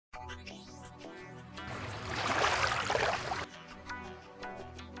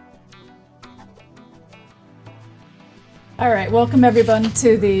All right, welcome everyone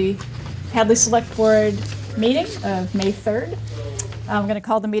to the Hadley Select Board meeting of May 3rd. I'm going to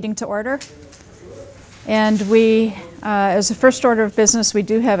call the meeting to order. And we, as a first order of business, we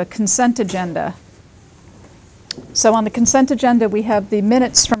do have a consent agenda. So on the consent agenda, we have the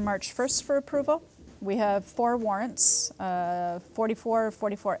minutes from March 1st for approval. We have 4 warrants, 44,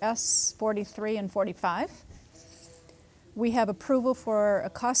 44S, 43, and 45. We have approval for a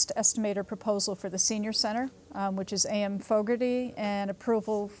cost estimator proposal for the senior center, which is A.M. Fogarty, and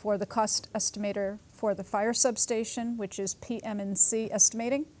approval for the cost estimator for the fire substation, which is PM&C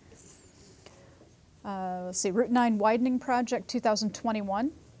Estimating. Let's see, Route 9 widening project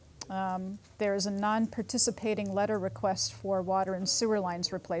 2021. There is a non-participating letter request for water and sewer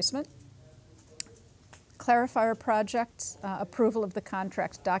lines replacement. Clarifier project, approval of the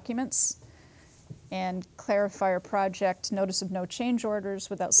contract documents. And clarifier project, notice of no change orders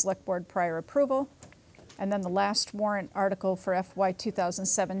without select board prior approval. And then the last warrant article for FY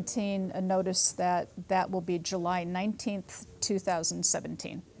 2017, a notice that that will be July 19th,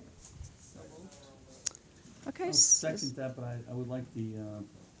 2017. Okay. I'll second that, but I would like the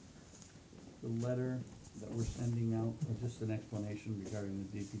letter that we're sending out, or just an explanation regarding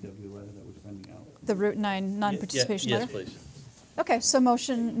the DPW letter that we're sending out. The Route 9 non-participation letter? Yes, please. Okay, so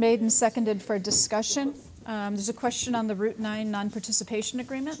motion made and seconded for discussion. There's a question on the Route 9 non-participation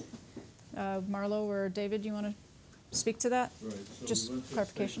agreement. Marlo or David, you want to speak to that? Right. So Just we went to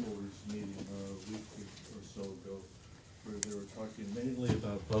clarification. a stakeholders meeting a week or so ago where they were talking mainly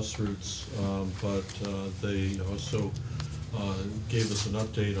about bus routes, but they also gave us an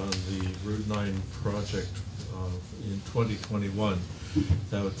update on the Route 9 project in 2021.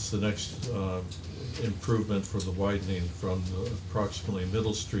 That's the next improvement for the widening from approximately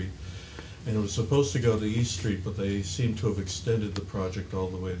Middle Street. And it was supposed to go to East Street, but they seem to have extended the project all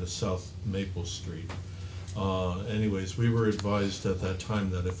the way to South Maple Street. Anyways, we were advised at that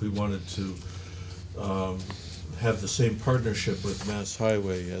time that if we wanted to have the same partnership with Mass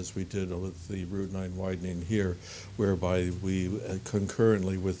Highway as we did with the Route 9 widening here, whereby we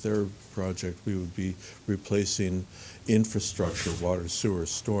concurrently with their project, we would be replacing infrastructure, water, sewer,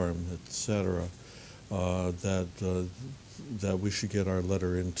 storm, etc., that we should get our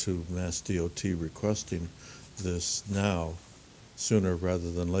letter into Mass DOT requesting this now, sooner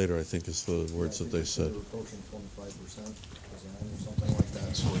rather than later, I think is the words that they said. We're approaching 25% design or something like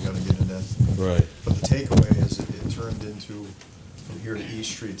that, so we got to get it in. Right. But the takeaway is it turned into from here to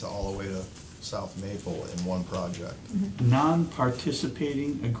East Street to all the way to South Maple in one project.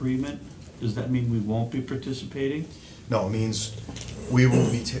 Non-participating agreement, does that mean we won't be participating? No, it means we will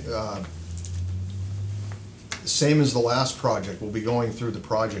be, same as the last project, we'll be going through the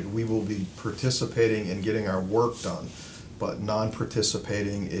project, we will be participating in getting our work done, but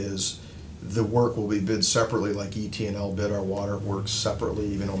non-participating is the work will be bid separately, like ET&L bid our water work separately,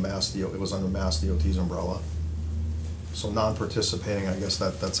 even though it was under Mass DOT's umbrella. So non-participating, I guess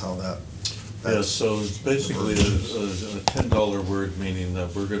that's how that. Yeah, so it's basically a $10 word, meaning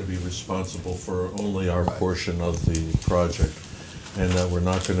that we're going to be responsible for only our portion of the project, and that we're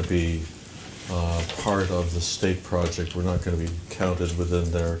not going to be part of the state project. We're not going to be counted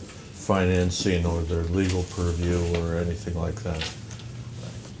within their financing or their legal purview or anything like that.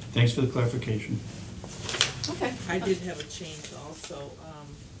 Thanks for the clarification. Okay. I did have a change also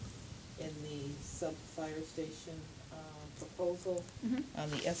in the sub-fire station proposal on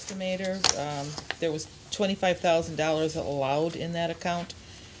the estimator. There was $25,000 allowed in that account.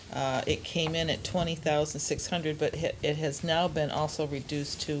 It came in at $20,600, but it has now been also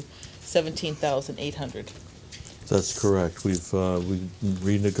reduced to $17,800. That's correct. We've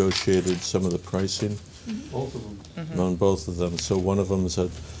renegotiated some of the pricing Both of them. on both of them. So one of them is at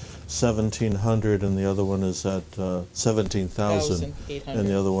 1,700 and the other one is at 17,000, and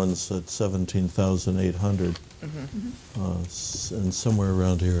the other one's at 17,800. And somewhere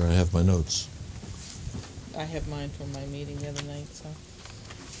around here I have my notes. I have mine from my meeting the other night, so.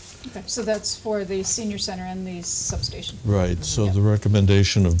 Okay, so that's for the senior center and the substation. Right. So Yep. the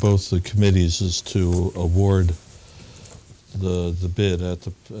recommendation of both the committees is to award the bid at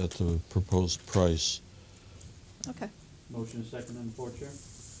the proposed price. Okay. Motion second on the floor, Chair.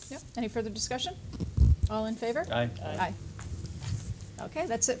 Yep. Any further discussion? All in favor? Aye. Aye. Okay,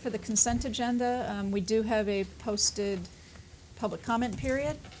 that's it for the consent agenda. We do have a posted public comment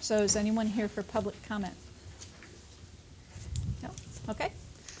period. So is anyone here for public comment? No? Okay.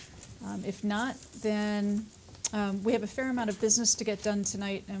 If not, then we have a fair amount of business to get done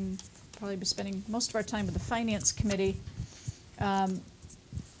tonight, and probably be spending most of our time with the Finance Committee.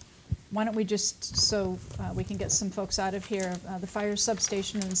 Why don't we just, so we can get some folks out of here, the fire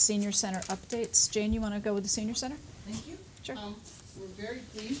substation and the senior center updates. Jane, you want to go with the senior center? Thank you. Sure. We're very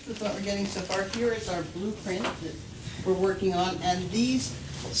pleased with what we're getting so far. Here is our blueprint that we're working on, and these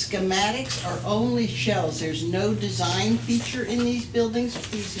schematics are only shells. There's no design feature in these buildings,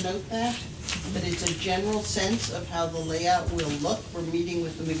 please note that. But it's a general sense of how the layout will look. We're meeting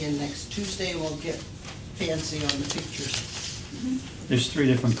with them again next Tuesday, and we'll get fancy on the pictures. There's 3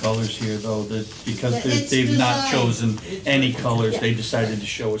 different colors here, though, that because Yeah, it's they've not designed. chosen It's any right. colors, Yeah. they decided to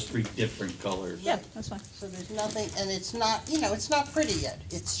show us 3 different colors. Yeah, that's fine. So there's nothing, and it's not, you know, it's not pretty yet.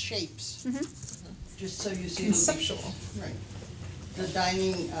 It's shapes. Just so you see. it'll be- Conceptual. Right. The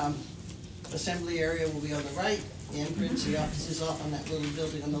dining assembly area will be on the right, the entrance, the office is off on that little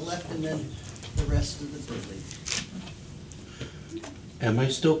building on the left, and then the rest of the building. Am I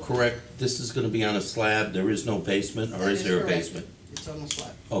still correct? This is gonna be on a slab, there is no basement, or That is there a correct. basement? It's on the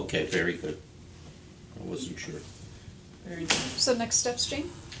slab. Okay, very good. I wasn't sure. Very good. So next steps,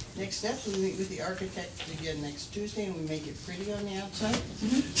 Jane? Next steps, we meet with the architect again next Tuesday, and we make it pretty on the outside.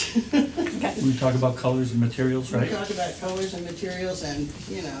 Okay. We talk about colors and materials, We right? talk about colors and materials and,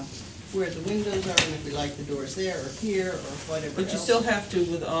 you know, where the windows are, and if we like the doors there or here or whatever But you else. still have to,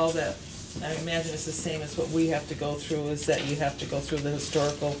 with all that, I imagine it's the same as what we have to go through, is that you have to go through the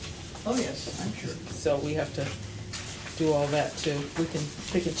historical, Oh, yes, I'm sure. so we have to do all that too. We can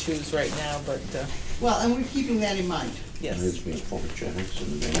pick and choose right now, but, Well, and we're keeping that in mind. yes. There's me photogenics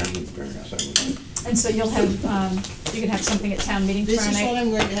and then I'm very excited. And so you'll have, you can have something at town meeting This tomorrow is what night? I'm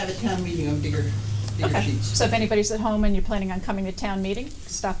going to have at town meeting on bigger Okay, sheets. so if anybody's at home and you're planning on coming to town meeting,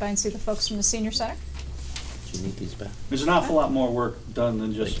 stop by and see the folks from the senior center. Did you need these back? There's an awful lot more work done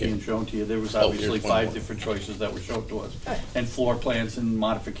than just Thank you. being shown to you. There was Oh, obviously here's one 5 more. different choices that were shown to us. Oh, yeah. And floor plans and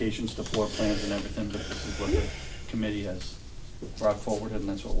modifications to floor plans and everything, but this is what the committee has brought forward, and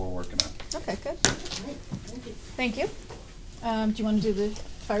that's what we're working on. Okay, good. Right, thank you. Thank you. Do you want to do the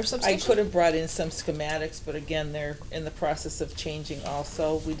fire I substation? could have brought in some schematics, but again, they're in the process of changing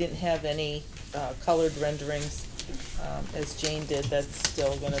also. We didn't have any colored renderings, as Jane did. That's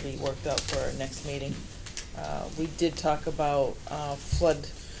still gonna be worked out for our next meeting. We did talk about flood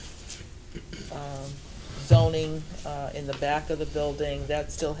zoning in the back of the building.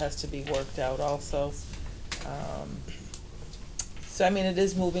 That still has to be worked out also. So, I mean, it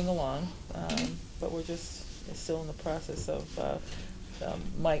is moving along, but we're just, it's still in the process of,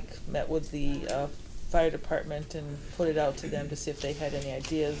 Mike met with the fire department and put it out to them to see if they had any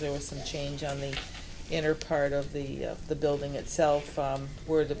ideas. There was some change on the inner part of the building itself,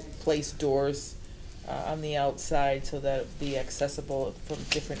 where to place doors on the outside so that it'd be accessible from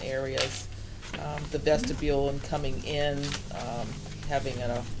different areas. The vestibule and coming in, having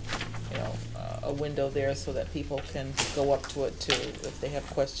a window there so that people can go up to it too, if they have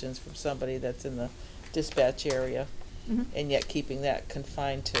questions from somebody that's in the dispatch area, and yet keeping that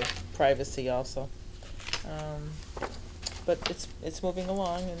confined to privacy also. But it's moving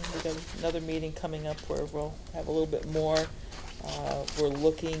along, and we got another meeting coming up where we'll have a little bit more. We're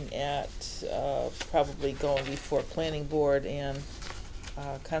looking at probably going before planning board and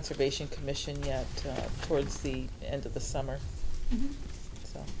conservation commission yet towards the end of the summer.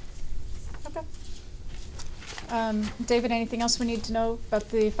 So. Okay. David, anything else we need to know about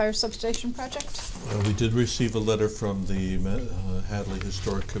the fire substation project? We did receive a letter from the Hadley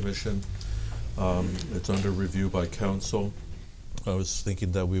Historic Commission. It's under review by council. I was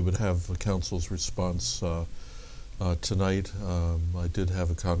thinking that we would have the council's response tonight. I did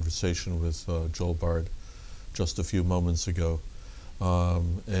have a conversation with Joel Bard just a few moments ago.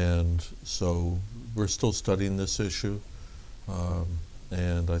 And so we're still studying this issue.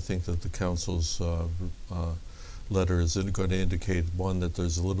 And I think that the council's letter is going to indicate, one, that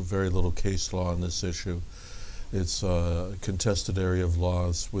there's very little case law on this issue. It's a contested area of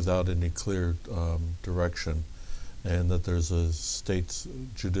laws without any clear direction, and that there's a state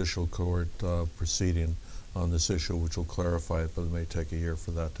judicial court proceeding on this issue which will clarify it, but it may take a year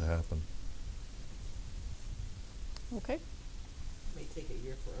for that to happen. Okay. May take a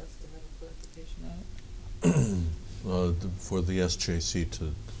year for us to have a clarification on it. For the SJC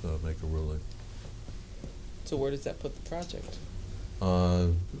to make a ruling. So where does that put the project?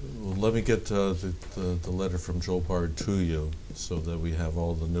 Well, let me get the letter from Joel Bard to you so that we have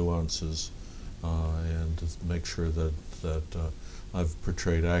all the nuances and to make sure that I've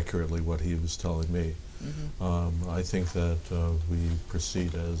portrayed accurately what he was telling me. I think that we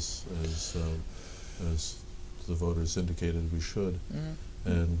proceed as the voters indicated we should.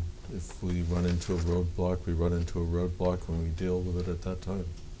 And if we run into a roadblock, we run into a roadblock and we deal with it at that time.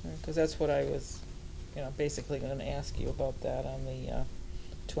 Because that's what I was, basically going to ask you about that on the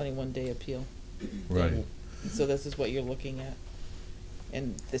 21-day appeal. Right. So this is what you're looking at,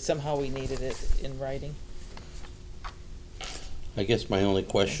 and that somehow we needed it in writing. I guess my only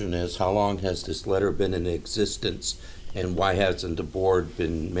question is, how long has this letter been in existence, and why hasn't the board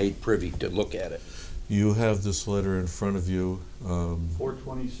been made privy to look at it? You have this letter in front of you.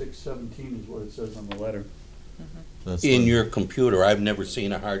 4/26/17 is what it says on the letter. That's In what- your computer, I've never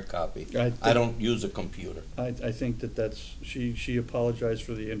seen a hard copy. I I don't use a computer. I think that's, she apologized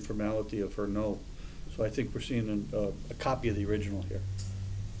for the informality of her no. So I think we're seeing a copy of the original here.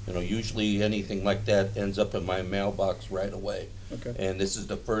 You know, usually anything like that ends up in my mailbox right away. Okay. And this is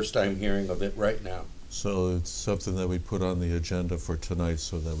the first time hearing of it right now. So it's something that we put on the agenda for tonight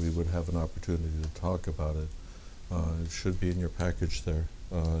so that we would have an opportunity to talk about it. It should be in your package there.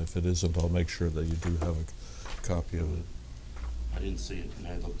 If it isn't, I'll make sure that you do have a copy of it. I didn't see it, and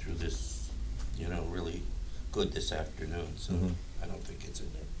I looked through this, really good this afternoon, so Mhm. I don't think it's in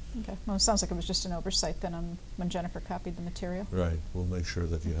there. Okay, well, it sounds like it was just an oversight then on when Jennifer copied the material. Right, we'll make sure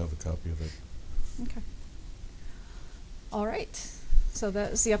that you have a copy of it. Okay. All right, so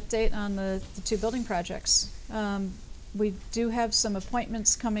that is the update on the two building projects. We do have some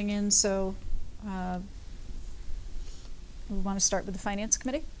appointments coming in, so we want to start with the Finance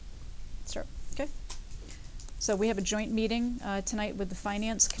Committee? Start, okay. So we have a joint meeting tonight with the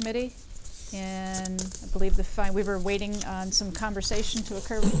Finance Committee, and I believe we were waiting on some conversation to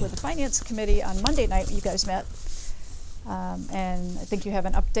occur with the Finance Committee on Monday night when you guys met. And I think you have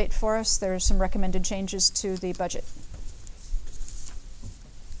an update for us. There are some recommended changes to the budget.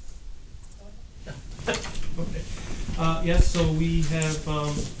 Okay. Yes, so we have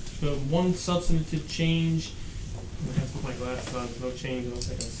the one substantive change. I have to put my glasses on, there's no change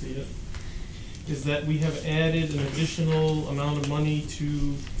unless I can see it. Is that we have added an additional amount of money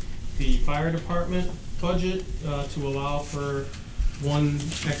to the fire department budget to allow for one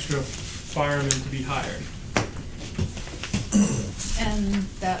extra fireman to be hired. And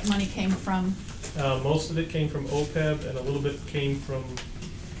that money came from? Most of it came from OPEB, and a little bit came from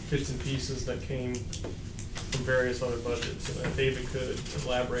bits and pieces that came from various other budgets. And David could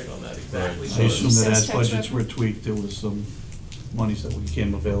elaborate on that exactly. I assume that Sales as tax budgets revenue? were tweaked, there was some monies that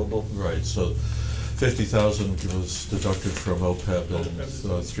became available. Right, so 50,000 was deducted from OPEB OPEB and is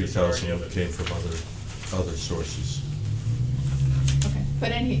the 3,000 majority of it. came from other sources. Okay,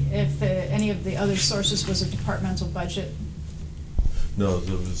 but if any of the other sources was a departmental budget, No,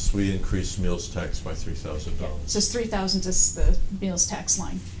 we increased meals tax by $3,000. it says 3,000 is the meals tax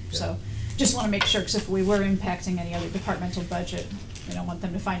line. So just want to make sure, because if we were impacting any other departmental budget, we don't want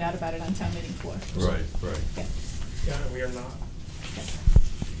them to find out about it on town meeting floor. Right. Okay. Yeah, we are not. Okay.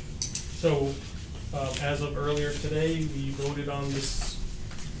 So, as of earlier today, we voted on this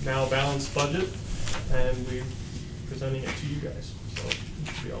now balanced budget, and we're presenting it to you guys, so we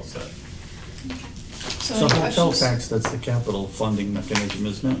should be all set. So So any hotel questions? tax, that's the capital funding mechanism,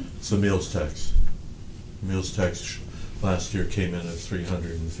 isn't it? It's the meals tax. Meals tax last year came in at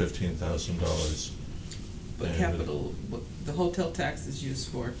 $315,000. But And capital, the hotel tax is used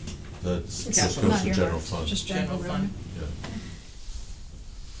for, That's, It's this capital. goes to not general earmarked, fund. just general General revenue. fund. Yeah.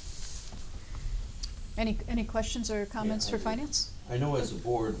 Any questions or comments Yeah, for I do. finance? I know as a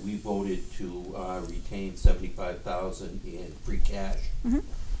board, we voted to retain 75,000 in free cash. Mhm.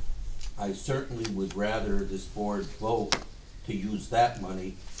 I certainly would rather this board vote to use that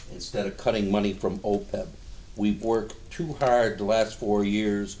money instead of cutting money from OPEB. We've worked too hard the last 4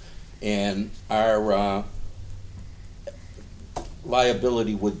 years, and our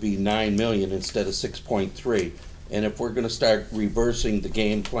liability would be 9 million instead of 6.3. And if we're gonna start reversing the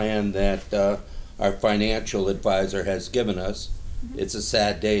game plan that our financial advisor has given us, it's a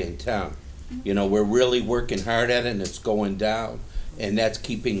sad day in town. You know, we're really working hard at it, and it's going down, and that's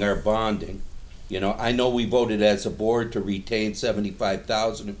keeping our bonding. You know, I know we voted as a board to retain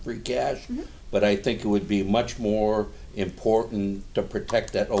 75,000 in free cash, but I think it would be much more important to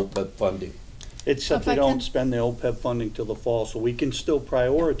protect that OPEB funding. Except If they I don't can- spend the OPEB funding till the fall, so we can still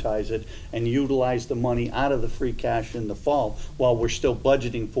prioritize it and utilize the money out of the free cash in the fall while we're still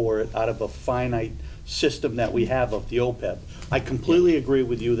budgeting for it out of a finite system that we have of the OPEB. I completely agree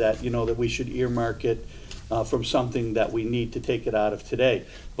with you that, that we should earmark it from something that we need to take it out of today.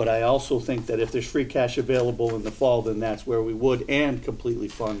 But I also think that if there's free cash available in the fall, then that's where we would and completely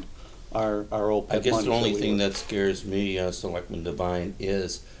fund our OPEB money. I guess the so only we thing would. that scares me, Selectman Devine,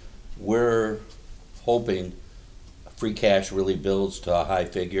 is we're hoping free cash really builds to a high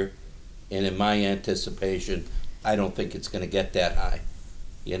figure. And in my anticipation, I don't think it's gonna get that high.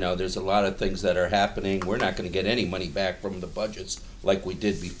 You know, there's a lot of things that are happening. We're not gonna get any money back from the budgets like we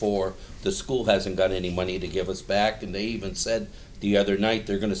did before. The school hasn't got any money to give us back, and they even said the other night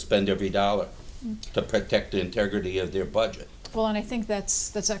they're gonna spend every dollar to protect the integrity of their budget. Well, and I think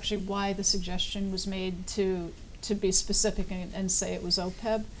that's actually why the suggestion was made to to be specific and say it was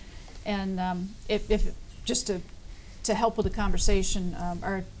OPEB. And if just to help with the conversation,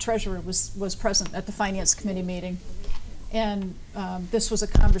 our treasurer was present at the Finance Committee meeting. And this was a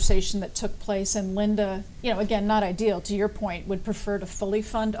conversation that took place, and Linda, again, not ideal, to your point, would prefer to fully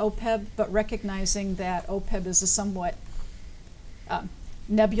fund OPEB, but recognizing that OPEB is a somewhat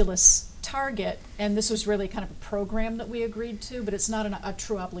nebulous target, and this was really kind of a program that we agreed to, but it's not a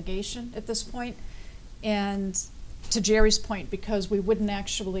true obligation at this point. And to Jerry's point, because she wouldn't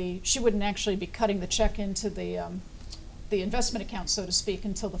actually be cutting the check into the investment account, so to speak,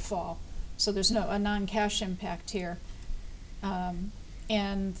 until the fall. So there's a non-cash impact here.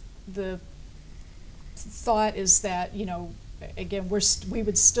 And the thought is that, again, we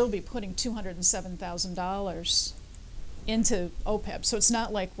would still be putting $207,000 into OPEB. So it's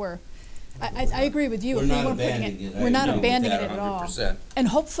not like I agree with you. We're If we not weren't putting abandoning it. We're not I agree with abandoning that it at all. 100%. And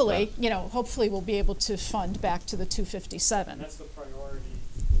hopefully, hopefully we'll be able to fund back to the 257. And that's the priority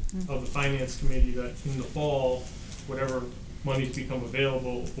of the Finance Committee, that in the fall, whatever monies become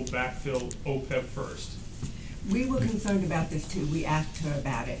available will backfill OPEB first. We were concerned about this too. We asked her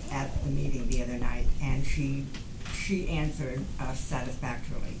about it at the meeting the other night, and she answered us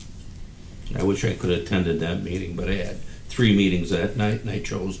satisfactorily. I wish I could have attended that meeting, but I had 3 meetings that night, and I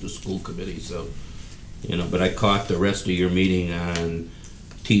chose the school committee, so, but I caught the rest of your meeting on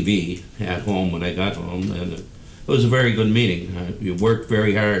TV at home when I got home, and it was a very good meeting. You worked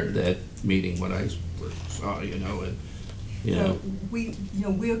very hard, that meeting, what I saw, and, So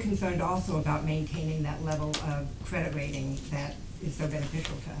we're concerned also about maintaining that level of credit rating that is so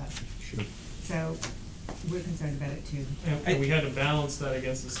beneficial to us. Sure. So we're concerned about it too. And we had to balance that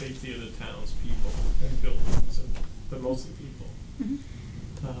against the safety of the town's people and buildings, but mostly people.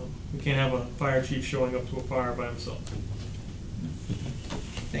 We can't have a fire chief showing up to a fire by himself.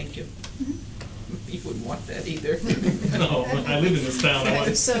 Thank you. You wouldn't want that either. No, I live in this town. I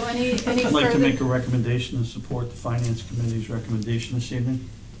want So any further? I'd like to make a recommendation to support the Finance Committee's recommendation this evening.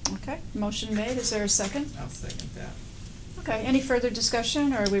 Okay, motion made. Is there a second? I'll second that. Okay, any further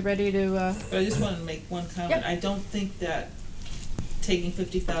discussion, or are we ready to? But I just want to make one comment. Yep. I don't think that taking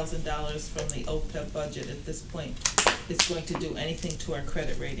 $50,000 from the OPEB budget at this point is going to do anything to our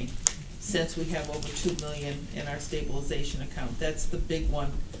credit rating, since we have over $2 million in our stabilization account. That's the big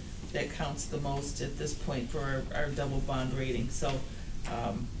one that counts the most at this point for our double bond rating. So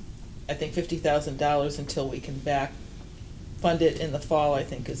I think $50,000 until we can fund it in the fall, I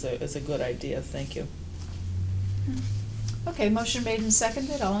think is a good idea. Thank you. Okay, motion made and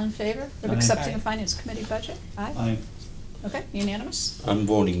seconded. All in favor of Aye. accepting Aye. the Finance Committee budget? Aye. Aye. Okay, unanimous? I'm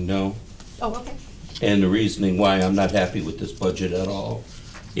voting no. Oh, okay. And the reasoning why I'm not happy with this budget at all.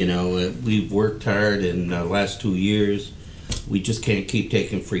 We've worked hard in the last 2 years. We just can't keep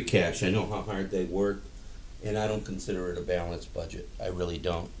taking free cash. I know how hard they work, and I don't consider it a balanced budget. I really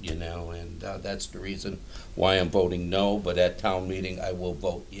don't, and that's the reason why I'm voting no, but at town meeting, I will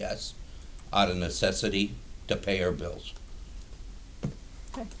vote yes, out of necessity to pay our bills.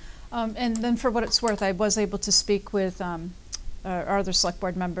 Okay. And then for what it's worth, I was able to speak with our other select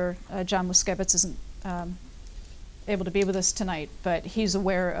board member, John Wiskevitz isn't able to be with us tonight, but he's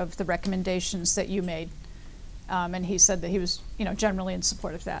aware of the recommendations that you made. And he said that he was, generally in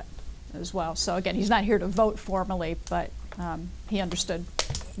support of that as well. So again, he's not here to vote formally, but he understood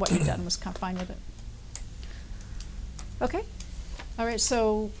what you'd done and was fine with it. Okay. All right,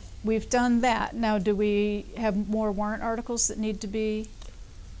 so we've done that. Now, do we have more warrant articles that need to be?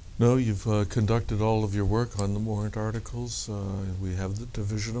 No, you've conducted all of your work on the warrant articles. We have the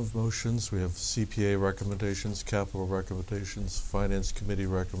division of motions, we have CPA recommendations, capital recommendations, Finance Committee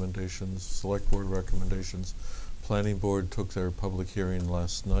recommendations, Select Board recommendations. Planning Board took their public hearing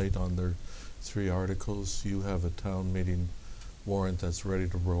last night on their 3 articles. You have a town meeting warrant that's ready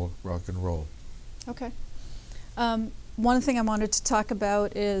to rock and roll. Okay. One thing I wanted to talk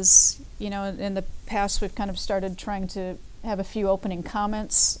about is, in the past we've kind of started trying to have a few opening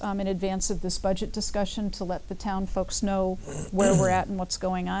comments in advance of this budget discussion to let the town folks know where we're at and what's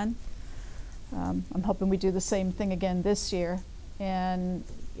going on. I'm hoping we do the same thing again this year. And,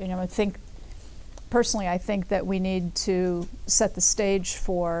 personally, I think that we need to set the stage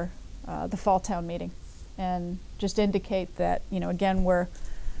for the fall town meeting and just indicate that, again, we're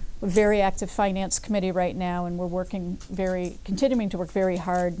a very active Finance Committee right now, and we're continuing to work very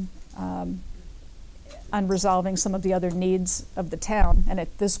hard on resolving some of the other needs of the town. And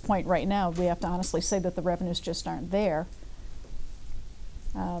at this point right now, we have to honestly say that the revenues just aren't there.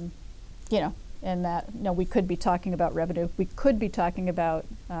 And that, we could be talking about revenue. We could be talking about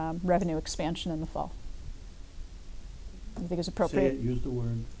revenue expansion in the fall. I think it's appropriate. Say it, use the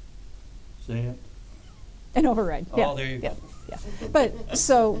word. Say it. An override, yeah. Oh, there you go. Yeah. But,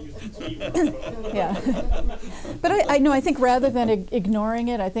 so, yeah. But I know, I think rather than ignoring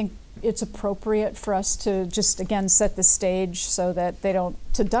it, I think it's appropriate for us to just, again, set the stage so that they don't,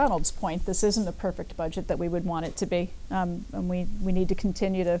 to Donald's point, this isn't a perfect budget that we would want it to be. And we need to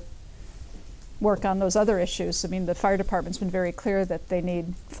continue to work on those other issues. I mean, the fire department's been very clear that they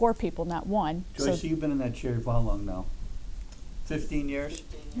need 4 people, not 1. Joyce, So you've been in that chair for how long now? 15 years?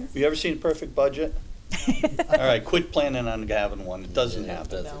 Have you ever seen a perfect budget? All right, quit planning on having one. It doesn't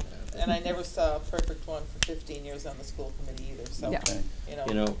happen. No, and I never saw a perfect one for 15 years on the school committee either, so, Yeah. Okay.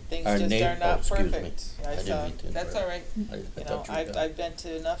 You know, things our just neighbor- are not excuse me. perfect. I didn't saw, mean to that's interrupt. all right. I You know, thought you were I've done. been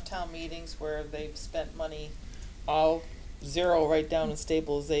to enough town meetings where they've spent money, all zero right down in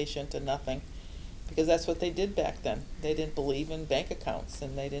stabilization to nothing. Because that's what they did back then. They didn't believe in bank accounts,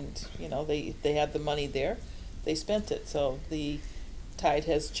 and they didn't, you know, they had the money there, they spent it. So the tide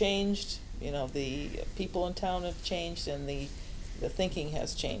has changed, you know, the people in town have changed, and the thinking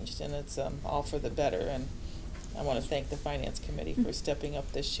has changed, and it's all for the better. And I want to thank the finance committee for stepping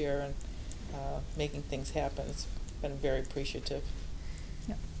up this year and making things happen. It's been very appreciative.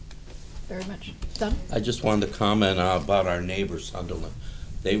 yeah, very much. Don? I just wanted to comment about our neighbor Sunderland.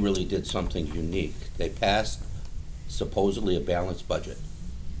 They really did something unique. They passed supposedly a balanced budget,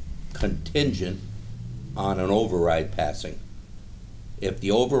 contingent on an override passing. If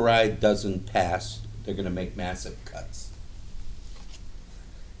the override doesn't pass, they're gonna make massive cuts.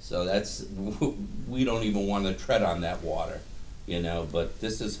 So that's, we don't even wanna tread on that water, you know, but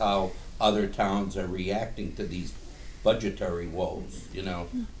this is how other towns are reacting to these budgetary woes, you know.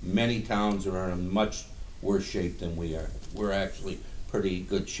 Many towns are in much worse shape than we are. We're actually pretty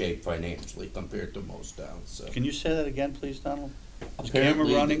good shape financially compared to most towns, so. Can you say that again, please, Donald? Is the camera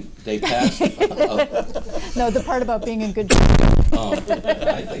Apparently, running? They passed, No, the part about being in good shape, oh,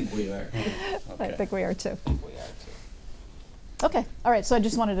 I think we are. I Okay. think we are too. We are too. Okay, all right, so I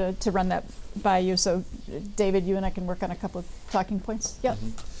just wanted to run that by you, so David, you and I can work on a couple of talking points. Yep.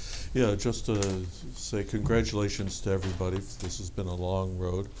 Yeah, just to say congratulations to everybody. This has been a long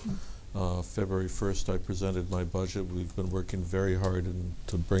road. February 1st, I presented my budget. We've been working very hard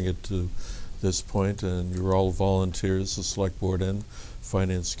to bring it to this point, and you're all volunteers, the select board and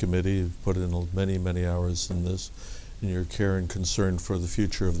finance committee. You've put in many, many hours in this, and your care and concern for the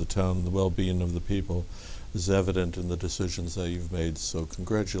future of the town and the well-being of the people is evident in the decisions that you've made, so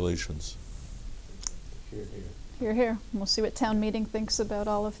congratulations. You're here. We'll see what town meeting thinks about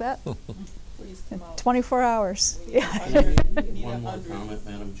all of that. Please come out. 24 hours. Yeah. 100, we need One more 100. comment,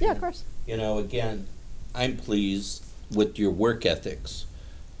 Madam Chair. Yeah, of course. You know, again, I'm pleased with your work ethics.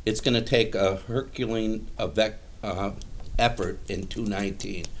 It's gonna take a Herculean effort in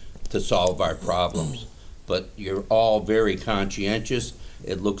 2019 to solve our problems. But you're all very conscientious.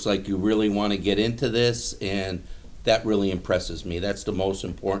 It looks like you really wanna get into this, and that really impresses me. That's the most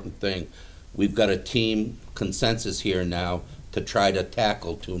important thing. We've got a team consensus here now to try to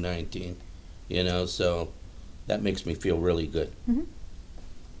tackle 2019, you know, so that makes me feel really good.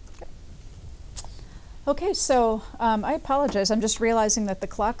 Okay, so I apologize. I'm just realizing that the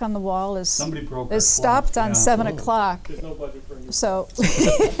clock on the wall is Somebody broke our is stopped clock. on Yeah. 7 o'clock. There's no budget for you. So,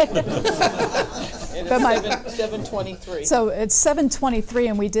 And But my- it's 7:23. so it's 7:23,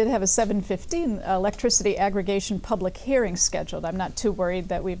 and we did have a 7:15 electricity aggregation public hearing scheduled. I'm not too worried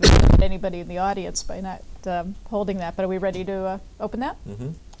that we've offended anybody in the audience by not holding that. But are we ready to open that?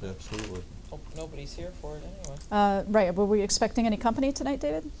 Absolutely. Hope nobody's here for it anyway. Right. Were we expecting any company tonight,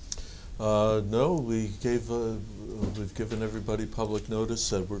 David? No, we've given everybody public notice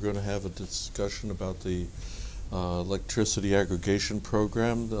that we're going to have a discussion about the electricity aggregation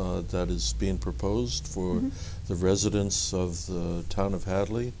program that is being proposed for the residents of the town of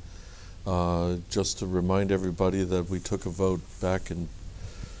Hadley. Just to remind everybody that we took a vote back in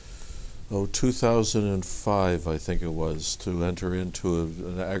 2005, I think it was, to enter into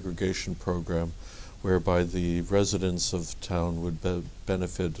an aggregation program whereby the residents of town would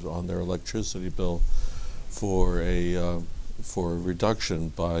benefit on their electricity bill for a reduction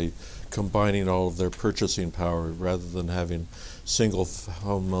by combining all of their purchasing power rather than having single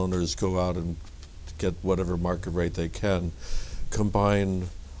homeowners go out and get whatever market rate they can. Combine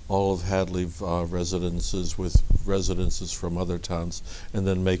all of Hadley residences with residences from other towns and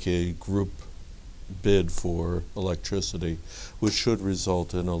then make a group bid for electricity, which should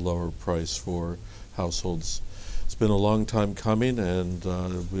result in a lower price for households. It's been a long time coming, and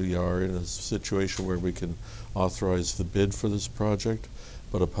we are in a situation where we can authorize the bid for this project,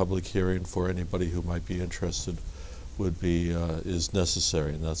 but a public hearing for anybody who might be interested would be is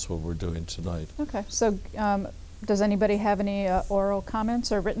necessary, and that's what we're doing tonight. Okay. So does anybody have any oral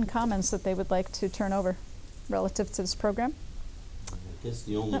comments or written comments that they would like to turn over? relative to this program? I guess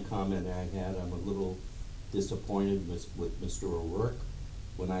the only comment I had, I'm a little disappointed with Mr. O'Rourke.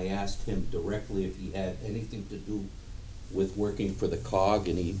 When I asked him directly if he had anything to do with working for the COG,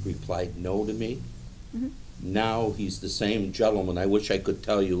 and he replied no to me. Mm-hmm. Now he's the same gentleman. I wish I could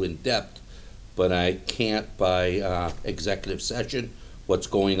tell you in depth, but I can't by executive session what's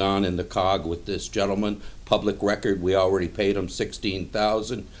going on in the COG with this gentleman. Public record, we already paid him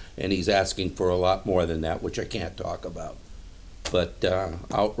 $16,000, and he's asking for a lot more than that, which I can't talk about. But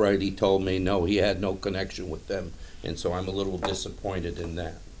outright he told me no, he had no connection with them, and so I'm a little disappointed in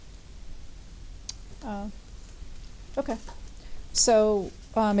that. Okay. So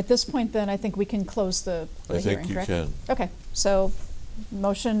at this point then, I think we can close the hearing, I think you correct? can. Okay, so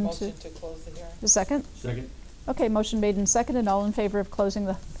motion Motion to close the hearing. the second? Second. Okay, motion made and seconded. All in favor of closing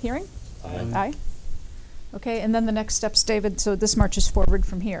the hearing? Aye. Okay, and then the next steps, David, so this marches forward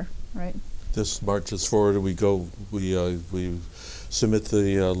from here, right? This marches forward, and we submit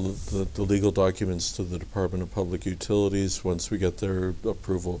the legal documents to the Department of Public Utilities. Once we get their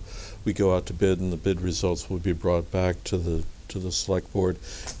approval, we go out to bid, and the bid results will be brought back to the select board.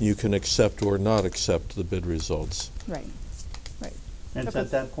 You can accept or not accept the bid results. Right, right. And it's Okay.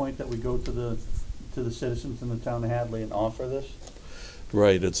 at that point that we go to the citizens in the town of Hadley and offer this?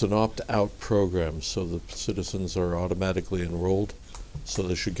 Right, it's an opt-out program, so the citizens are automatically enrolled, so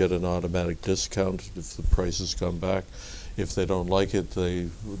they should get an automatic discount if the prices come back. If they don't like it, they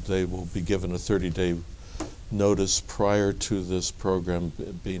will be given a 30-day notice prior to this program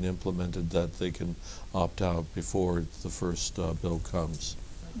being implemented that they can opt out before the first bill comes.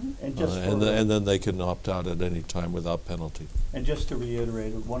 And just And then they can opt out at any time without penalty. And just to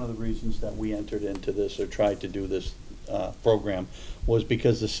reiterate, one of the reasons that we entered into this or tried to do this program was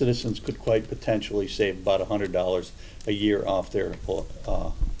because the citizens could quite potentially save about $100 a year off their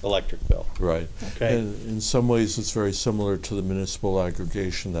electric bill. Right. Okay. And in some ways, it's very similar to the municipal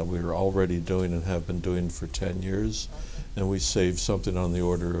aggregation that we're already doing and have been doing for 10 years. And we save something on the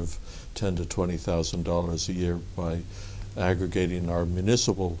order of $10,000 to $20,000 a year by aggregating our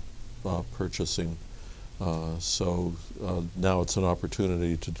municipal purchasing. So now it's an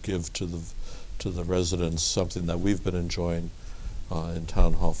opportunity to give to the residents something that we've been enjoying in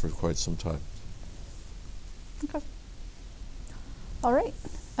Town Hall for quite some time. Okay. All right.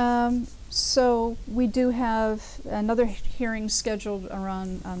 So we do have another hearing scheduled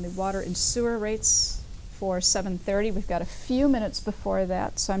around on the water and sewer rates for 7:30. We've got a few minutes before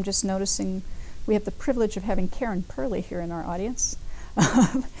that, so I'm just noticing we have the privilege of having Karen Purley here in our audience.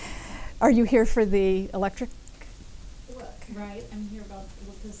 Are you here for the electric? Right, I'm here about,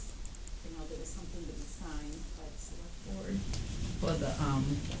 because, there was something to be signed by the select board for the,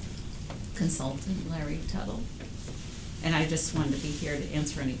 consultant, Larry Tuttle. And I just wanted to be here to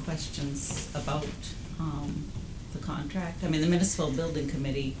answer any questions about, the contract. I mean, the municipal building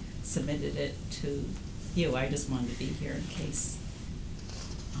committee submitted it to you, I just wanted to be here in case,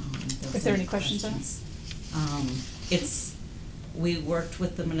 If there are any questions on it? We worked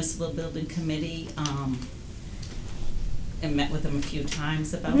with the municipal building committee, and met with them a few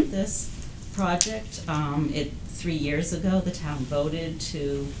times about this project. 3 years ago, the town voted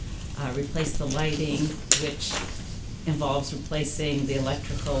to replace the lighting, which involves replacing the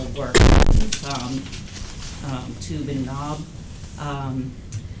electrical work, tube and knob,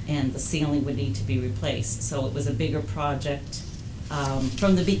 and the ceiling would need to be replaced. So it was a bigger project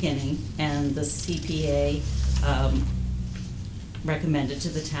from the beginning, and the CPA recommended to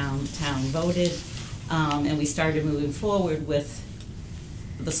the town voted, and we started moving forward with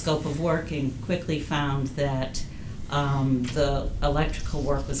the scope of work and quickly found that the electrical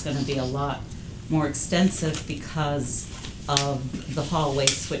work was going to be a lot more extensive because of the hallway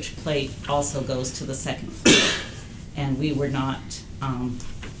switch plate also goes to the second floor. And we were not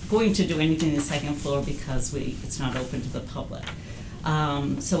going to do anything in the second floor because it's not open to the public.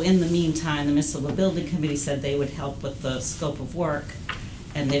 So in the meantime, the municipal building committee said they would help with the scope of work,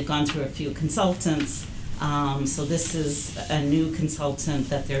 and they've gone through a few consultants. So this is a new consultant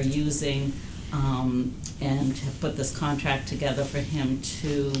that they're using, and have put this contract together for him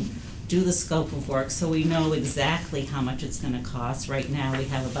to do the scope of work, so we know exactly how much it's going to cost. Right now, we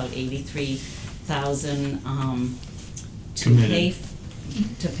have about $83,000 to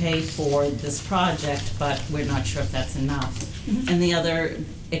pay for this project, but we're not sure if that's enough. And the other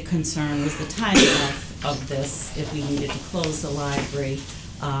concern was the timing of this, if we needed to close the library,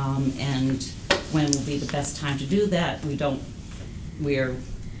 and when will be the best time to do that. We're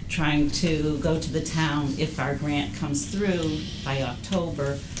trying to go to the town, if our grant comes through by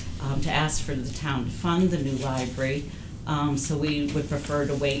October, to ask for the town to fund the new library. So we would prefer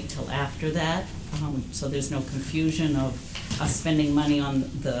to wait till after that. so there's no confusion of us spending money on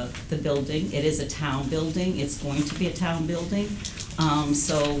the building. It is a town building, it's going to be a town building.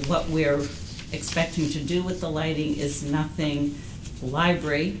 So what we're expecting to do with the lighting is nothing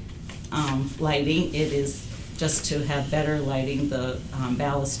library lighting. It is just to have better lighting. The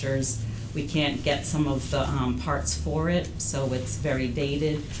balusters, we can't get some of the parts for it, so it's very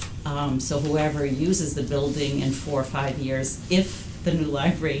dated. So whoever uses the building in 4 or 5 years, if the new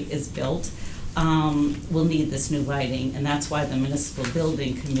library is built, will need this new lighting, and that's why the municipal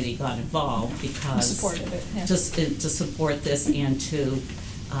building committee got involved, because Supported it, yeah. just to support this, and to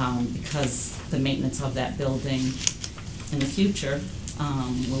because the maintenance of that building in the future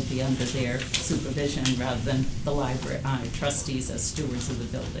will be under their supervision rather than the library trustees as stewards of the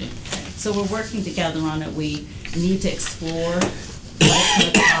building. So we're working together on it. We need to explore what it's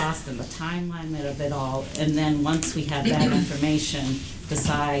going to cost and the timeline of it all, and then once we have that information,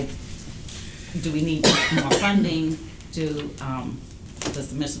 decide, do we need more funding? Does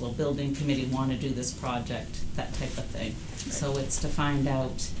the municipal building committee want to do this project? That type of thing. So it's to find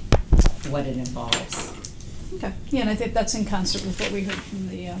out what it involves. Okay, yeah, and I think that's in concert with what we heard from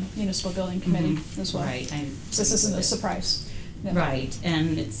the municipal building committee as well. Right. So this isn't a surprise. Yeah. Right,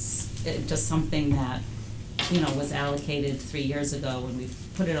 and it's just something that, was allocated 3 years ago, and we've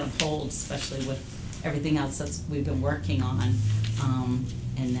put it on hold, especially with everything else that we've been working on.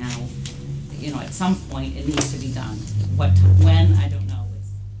 And now, at some point, it needs to be done. When, I don't know.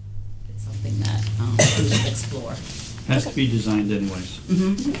 It's something that we should explore. Has to be designed anyways.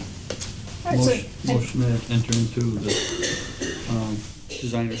 All right, so, Motion to enter into the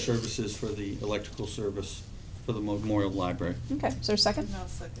designer services for the electrical service for the Memorial Library. okay, is there a second? I'll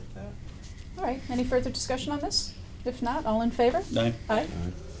second that. All right, any further discussion on this? If not, all in favor? Aye. Aye.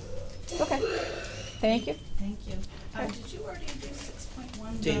 Okay, thank you. Thank you. Okay. Did you already do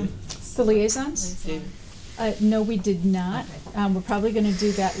 6.1? David. The liaisons? David. No, we did not. Okay. We're probably gonna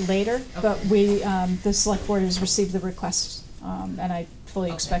do that later, but the select board has received the request, and I fully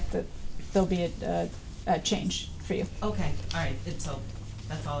Okay. expect that there'll be a change for you. Okay, all right, that's all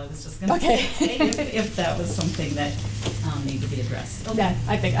I was just gonna Okay. say, if that was something that needed to be addressed. Okay. Yeah,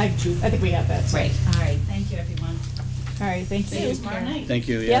 I think we have that. so. Great, all right, thank you, everyone. All right, thank See you you. tomorrow night. Thank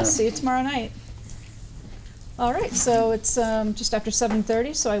you, Yes, see you tomorrow night. All right, so it's just after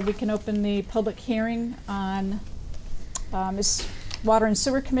 7:30, so we can open the public hearing on, is Water and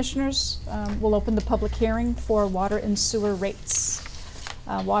Sewer Commissioners. We'll open the public hearing for water and sewer rates.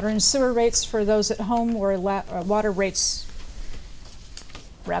 Water and sewer rates, for those at home, were water rates,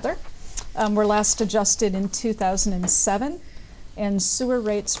 rather, were last adjusted in 2007, and sewer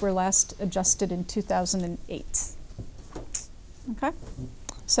rates were last adjusted in 2008. Okay?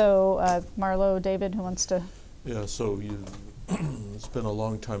 So, Marlo, David, who wants to? Yeah, so it's been a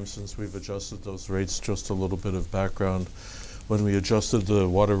long time since we've adjusted those rates. Just a little bit of background. When we adjusted the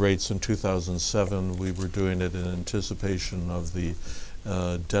water rates in 2007, we were doing it in anticipation of the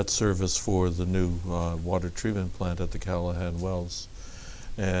debt service for the new water treatment plant at the Callahan Wells.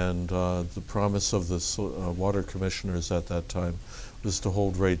 And the promise of the water commissioners at that time was to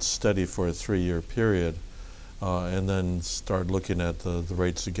hold rates steady for a 3-year period, and then start looking at the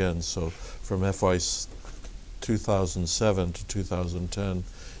rates again. So from FY 2007 to 2010,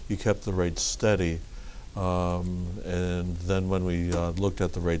 you kept the rates steady, and then when we looked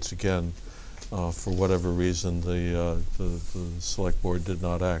at the rates again, for whatever reason, the select board did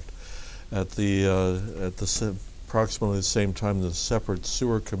not act. At approximately the same time, the separate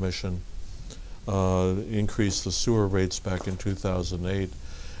sewer commission increased the sewer rates back in 2008,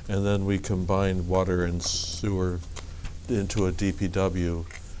 and then we combined water and sewer into a DPW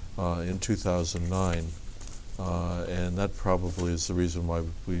in 2009. And that probably is the reason why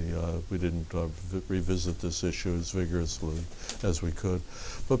we didn't revisit this issue as vigorously as we could.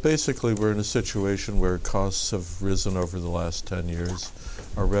 But basically, we're in a situation where costs have risen over the last 10 years.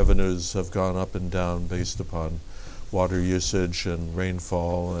 Our revenues have gone up and down based upon water usage and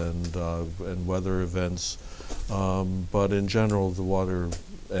rainfall and weather events. But in general, the water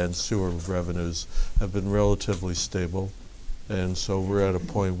and sewer revenues have been relatively stable. And so we're at a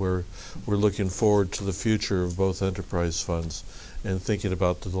point where we're looking forward to the future of both enterprise funds and thinking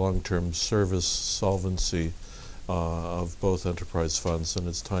about the long-term service solvency of both enterprise funds, and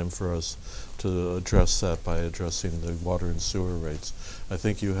it's time for us to address that by addressing the water and sewer rates. I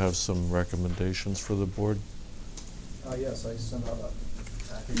think you have some recommendations for the board? Yes, I sent out a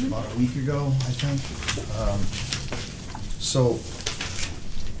package about a week ago, I think. So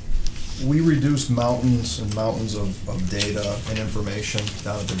we reduced mountains and mountains of data and information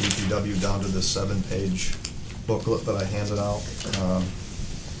down at the DPW, down to the 7-page booklet that I handed out.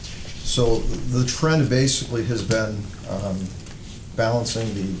 So the trend basically has been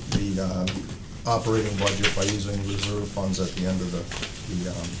balancing the operating budget by using reserve funds at the end of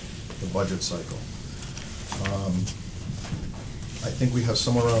the budget cycle. I think we have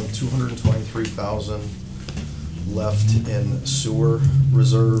somewhere around 223,000 left in sewer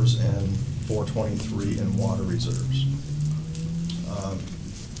reserves and 423 in water reserves.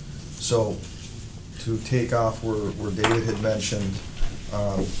 So to take off where David had mentioned,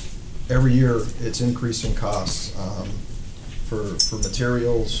 every year it's increasing costs for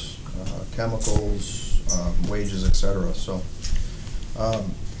materials, chemicals, wages, et cetera. So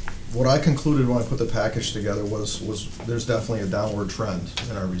what I concluded when I put the package together was there's definitely a downward trend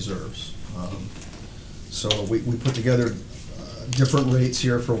in our reserves. So we put together different rates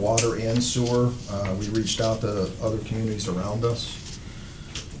here for water and sewer. We reached out to other communities around us.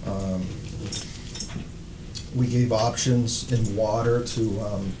 We gave options in water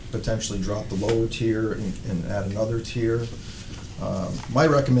to potentially drop the lower tier and add another tier. My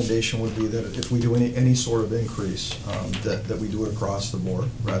recommendation would be that if we do any sort of increase, that we do it across the board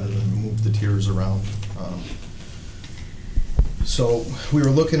rather than move the tiers around. So we were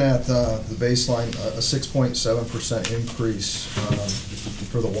looking at the baseline, a 6.7% increase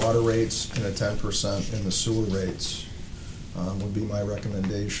for the water rates and a 10% in the sewer rates would be my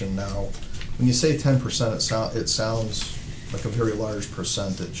recommendation. Now, when you say 10%, it sounds like a very large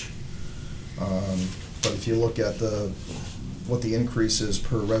percentage. But if you look at what the increase is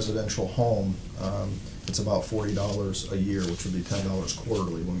per residential home, it's about $40 a year, which would be $10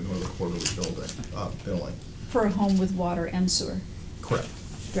 quarterly when we go to the quarterly billing. For a home with water and sewer. Correct.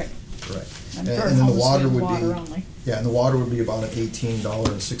 Great. Correct. And And for then the homes water with would water be, only. yeah, and the water would be about an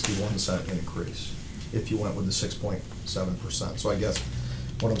 $18.61 increase if you went with the 6.7%. So I guess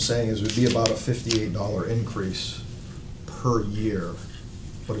what I'm saying is it would be about a $58 increase per year,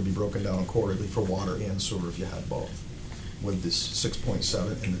 but it'd be broken down quarterly for water and sewer if you had both, with this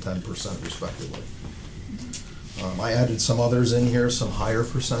 6.7 and the 10% respectively. I added some others in here, some higher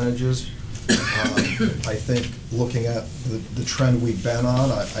percentages. I think looking at the trend we've been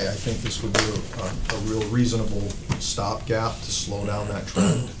on, I think this would be a real reasonable stopgap to slow down that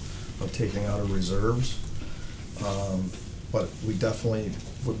trend of taking out of reserves. But we definitely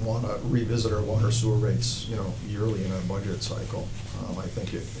would want to revisit our water sewer rates, yearly in our budget cycle. I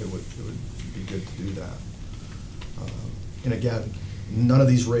think it would be good to do that. And again, none of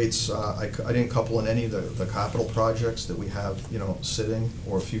these rates, I didn't couple in any of the capital projects that we have, sitting,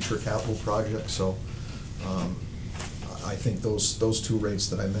 or future capital projects. So I think those two rates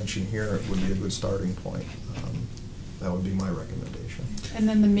that I mentioned here would be a good starting point. That would be my recommendation. And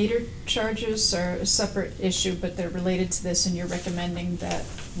then the meter charges are a separate issue, but they're related to this, and you're recommending that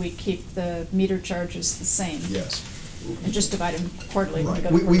we keep the meter charges the same? Yes. And just divide them quarterly when we Right. go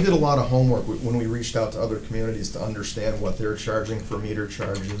to We quarterly. did a lot of homework when we reached out to other communities to understand what they're charging for meter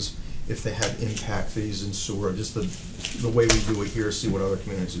charges, if they had impact fees in sewer, just the way we do it here, see what other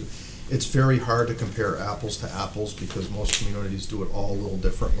communities do. It's very hard to compare apples to apples because most communities do it all a little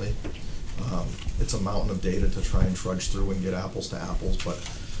differently. It's a mountain of data to try and trudge through and get apples to apples, but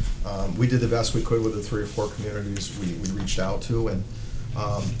we did the best we could with the 3 or 4 communities we reached out to. And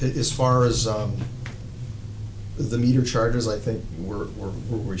as far as the meter charges, I think we're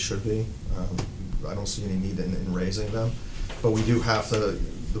where we should be. I don't see any need in raising them, but we do have to,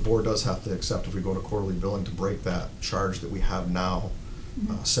 the board does have to accept if we go to quarterly billing to break that charge that we have now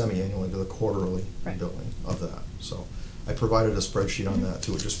semi-annually to the quarterly billing of that. So I provided a spreadsheet on that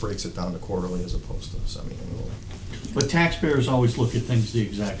too. It just breaks it down to quarterly as opposed to semi-annually. But taxpayers always look at things the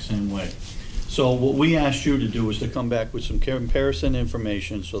exact same way. So what we asked you to do is to come back with some comparison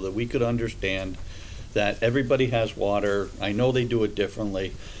information so that we could understand that everybody has water. I know they do it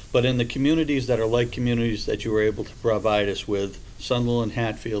differently, but in the communities that are like communities that you were able to provide us with, Sunderland,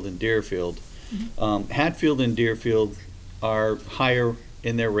 Hatfield, and Deerfield, Hatfield and Deerfield are higher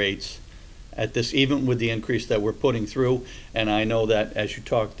in their rates at this, even with the increase that we're putting through. And I know that as you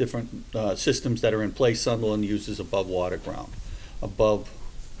talk different systems that are in place, Sunderland uses above water ground, above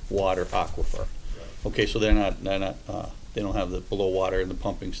water aquifer. Okay, so they don't have the below water and the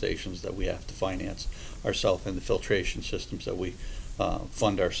pumping stations that we have to finance ourselves and the filtration systems that we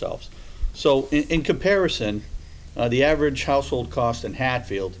fund ourselves. So in comparison, the average household cost in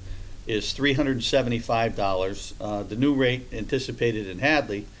Hatfield is $375. The new rate anticipated in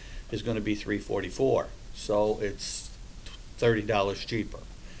Hadley is going to be $344. So it's $30 cheaper.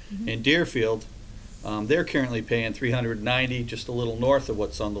 In Deerfield, they're currently paying $390, just a little north of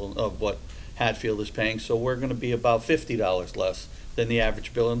what Hatfield is paying. So we're going to be about $50 less than the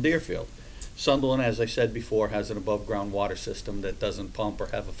average bill in Deerfield. Sunderland, as I said before, has an above-ground water system that doesn't pump or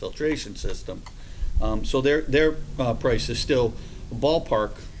have a filtration system. So their price is still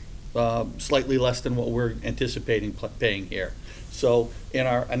ballpark, slightly less than what we're anticipating paying here. So in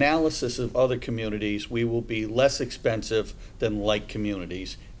our analysis of other communities, we will be less expensive than like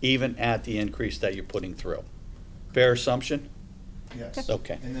communities, even at the increase that you're putting through. Fair assumption? Yes.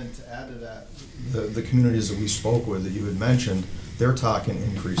 Okay. And then to add to that, the communities that we spoke with that you had mentioned, they're talking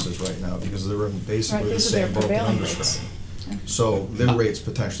increases right now because they're in basically the these are their same boat that prevailing I'm rates. describing. So their rates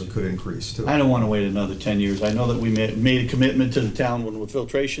potentially could increase too. I don't want to wait another 10 years. I know that we made a commitment to the town when the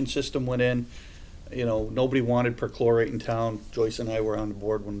filtration system went in. You know, nobody wanted perchlorate in town. Joyce and I were on the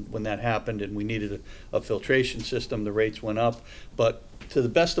board when that happened, and we needed a filtration system. The rates went up. But to the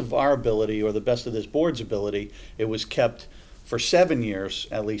best of our ability, or the best of this board's ability, it was kept for 7 years,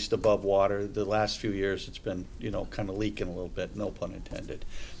 at least, above water. The last few years, it's been, you know, kind of leaking a little bit, no pun intended.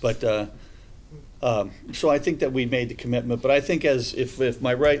 But, so I think that we made the commitment, but I think if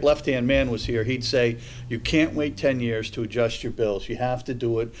my left-hand man was here, he'd say, you can't wait 10 years to adjust your bills. You have to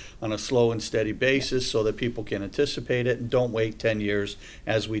do it on a slow and steady basis so that people can anticipate it, and don't wait 10 years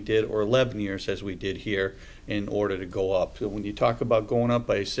as we did, or 11 years as we did here, in order to go up. So when you talk about going up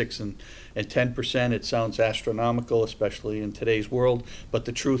by 6 and 10%, it sounds astronomical, especially in today's world, but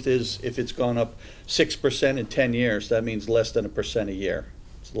the truth is, if it's gone up 6% in 10 years, that means less than 1% a year.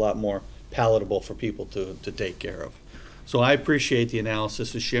 It's a lot more palatable for people to take care of. So I appreciate the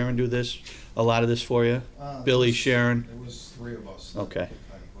analysis. Does Sharon do a lot of this for you? Billy, Sharon? It was 3 of us. Okay. That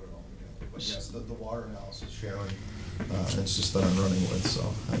kind of put it all together. But yes, the water analysis, Sharon, it's just that I'm running with,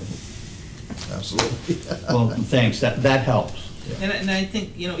 so absolutely. Well, thanks. That helps. And I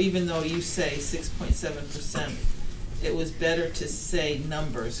think, you know, even though you say 6.7%, it was better to say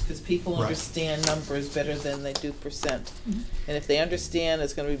numbers, because people Right. understand numbers better than they do percent. Mhm. And if they understand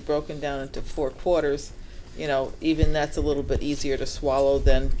it's gonna be broken down into 4 quarters, you know, even that's a little bit easier to swallow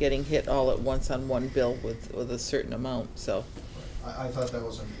than getting hit all at once on one bill with a certain amount, so. I thought that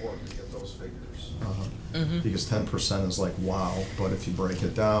was important to get those figures. Mhm. Because 10% is like, wow, but if you break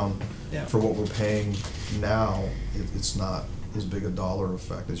it down, Yeah. for what we're paying now, it's not as big a dollar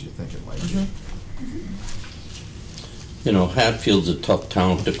effect as you think it might be. You know, Hatfield's a tough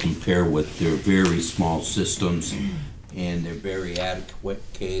town to compare with. They're very small systems, and they're very adequate.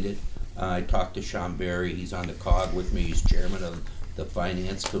 I talked to Sean Berry, he's on the COG with me, he's chairman of the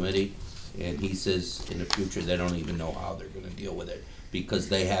finance committee, and he says in the future they don't even know how they're gonna deal with it, because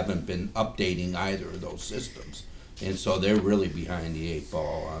they haven't been updating either of those systems. And so they're really behind the 8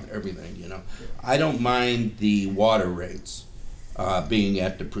 ball on everything, you know. I don't mind the water rates being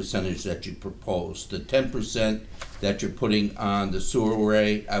at the percentage that you proposed. The 10% that you're putting on the sewer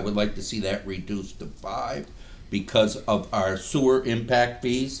rate, I would like to see that reduced to 5 because of our sewer impact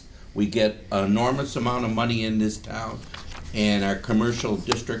fees. We get an enormous amount of money in this town, and our commercial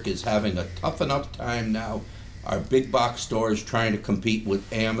district is having a tough enough time now. Our big box stores trying to compete with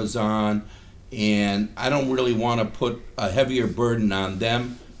Amazon, and I don't really want to put a heavier burden on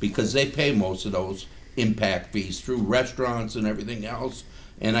them because they pay most of those impact fees through restaurants and everything else,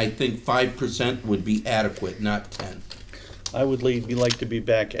 and I think 5% would be adequate, not 10. I would like to be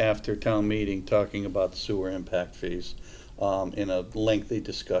back after town meeting talking about sewer impact fees in a lengthy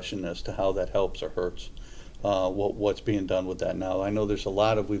discussion as to how that helps or hurts what's being done with that now. I know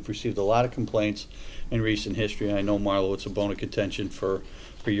we've received a lot of complaints in recent history. I know, Marlo, it's a bone of contention for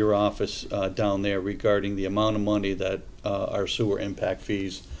your office down there regarding the amount of money that our sewer impact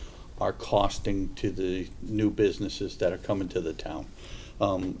fees are costing to the new businesses that are coming to the town.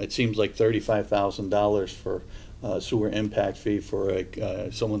 It seems like $35,000 for sewer impact fee for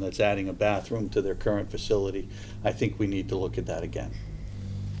someone that's adding a bathroom to their current facility. I think we need to look at that again.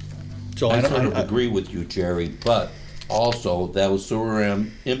 So I sort of agree with you, Jerry, but also those sewer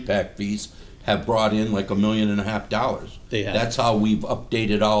impact fees have brought in like $1.5 million. They have. That's how we've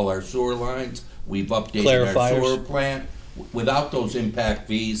updated all our sewer lines. We've updated our sewer plant. Without those impact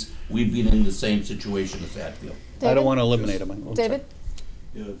fees, we'd be in the same situation as Hatfield. I don't want to eliminate them. David?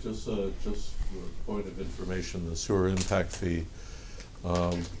 Yeah, just a point of information, the sewer impact fee,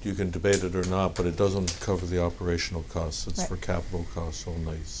 you can debate it or not, but it doesn't cover the operational costs. It's Right. for capital costs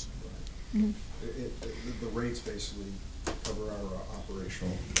only. Mhm. The rates basically cover our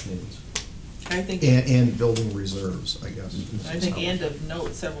operational needs. I think. And building reserves, I guess. I think, and of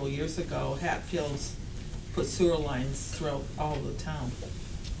note, several years ago, Hatfield's put sewer lines throughout all the town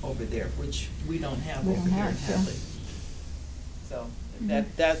over there, which we don't have We over don't here in have, yeah. Hadley. So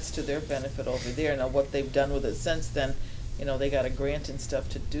that's to their benefit over there. Now, what they've done with it since then, you know, they got a grant and stuff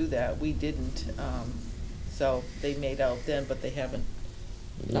to do that. We didn't. So they made out then, but they haven't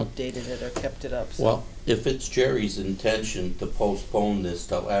updated updated it or kept it up, so. Well, if it's Jerry's intention to postpone this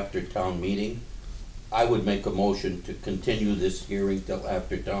till after town meeting, I would make a motion to continue this hearing till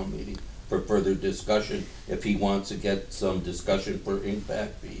after town meeting for further discussion, if he wants to get some discussion for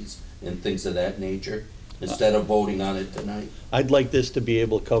impact fees and things of that nature, instead of voting on it tonight. I'd like this to be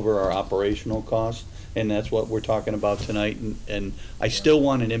able to cover our operational costs, and that's what we're talking about tonight, and I still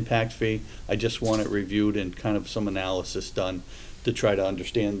want an impact fee. I just want it reviewed and kind of some analysis done to try to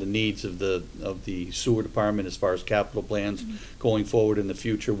understand the needs of the sewer department as far as capital plans going forward in the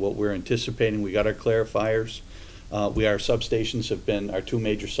future, what we're anticipating. We got our clarifiers. Our substations have been, our two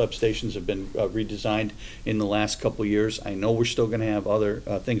major substations have been redesigned in the last couple of years. I know we're still gonna have other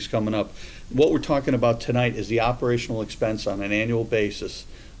things coming up. What we're talking about tonight is the operational expense on an annual basis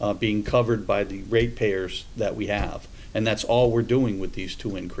being covered by the ratepayers that we have. And that's all we're doing with these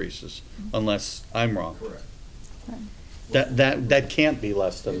two increases, unless I'm wrong. Correct. That can't be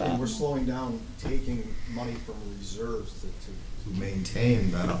less than And that. we're slowing down, taking money from reserves to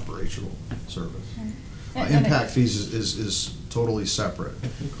maintain that operational service. Impact fees is totally separate.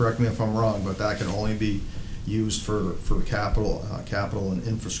 Correct me if I'm wrong, but that can only be used for capital and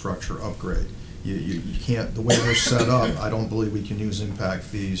infrastructure upgrade. You can't, the way we're set up, I don't believe we can use impact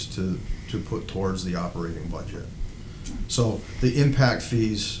fees to put towards the operating budget. So the impact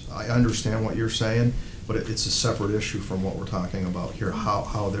fees, I understand what you're saying, but it's a separate issue from what we're talking about here,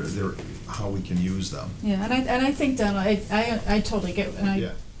 how we can use them. Yeah, and I think, Donald, I totally get,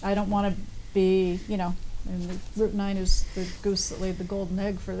 and I don't wanna be, and Route 9 is the goose that laid the golden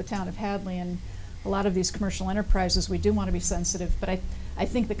egg for the town of Hadley, and a lot of these commercial enterprises, we do want to be sensitive, but I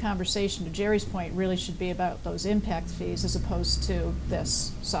think the conversation, to Jerry's point, really should be about those impact fees as opposed to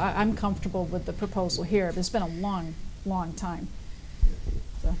this. So I'm comfortable with the proposal here. It's been a long, long time.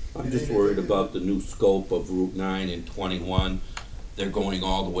 So. I'm just worried about the new scope of Route 9 and 21. They're going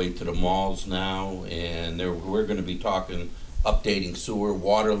all the way to the malls now, and we're gonna be talking updating sewer,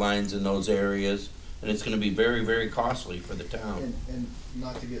 water lines in those areas, and it's gonna be very, very costly for the town. And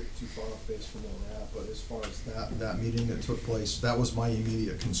not to get too far off base from where we're at, but as far as that meeting that took place, that was my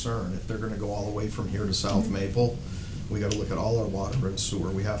immediate concern. If they're gonna go all the way from here to South Maple, we gotta look at all our water and sewer.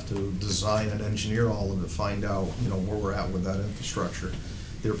 We have to design and engineer all of it, find out, where we're at with that infrastructure.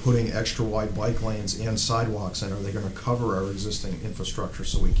 They're putting extra wide bike lanes and sidewalks in. Are they gonna cover our existing infrastructure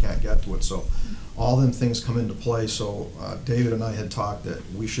so we can't get to it? So all them things come into play. So David and I had talked that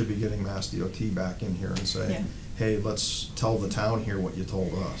we should be getting Mass DOT back in here and say, hey, let's tell the town here what you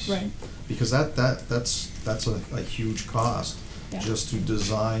told us. Right. Because that's a huge cost, just to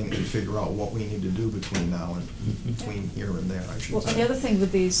design and figure out what we need to do between now and between here and there, I should Well, say. and the other thing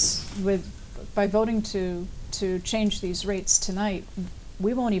with these, by voting to change these rates tonight,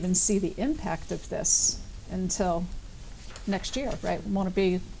 we won't even see the impact of this until next year, right? Won't it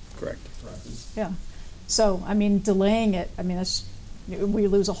be? Correct. Yeah. So, delaying it, we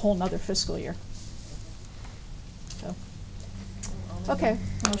lose a whole nother fiscal year. So, okay,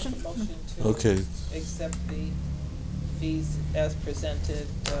 motion? Motion to Okay. accept the fees as presented,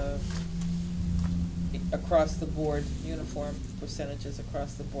 across the board, uniform percentages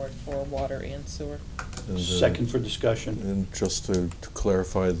across the board for water and sewer. And, Second for discussion. And just to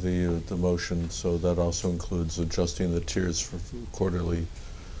clarify the motion, so that also includes adjusting the tiers for quarterly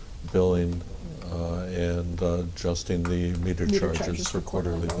billing and adjusting the meter charges for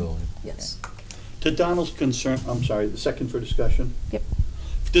quarterly billing. Yes. To Donald's concern, I'm sorry, the second for discussion? Yep.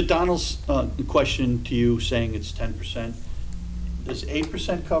 To Donald's question to you saying it's 10%, does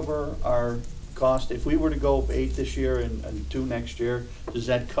 8% cover our cost? If we were to go 8 this year and 2 next year, does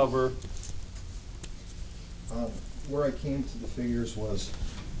that cover? Where I came to the figures was,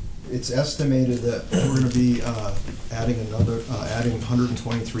 it's estimated that we're gonna be adding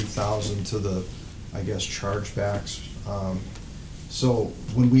 123,000 to the, I guess, chargebacks. So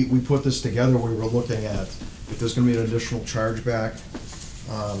when we put this together, we were looking at, if there's gonna be an additional chargeback,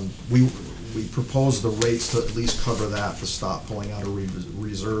 we proposed the rates to at least cover that, to stop pulling out of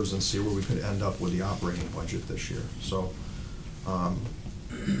reserves and see where we could end up with the operating budget this year. So,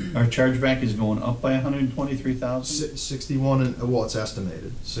 Our chargeback is going up by 123,000? 61 well, it's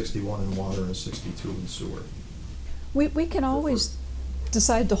estimated, 61 in water and 62 in sewer. We can always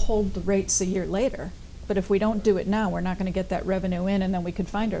decide to hold the rates a year later, but if we don't do it now, we're not gonna get that revenue in, and then we could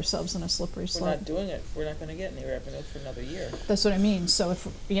find ourselves in a slippery We're slope. not doing it, we're not gonna get any revenue for another year. That's what I mean, so if,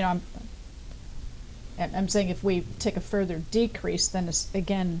 I'm saying if we take a further decrease, then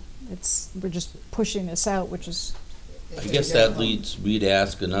we're just pushing this out, which is. I guess that leads me to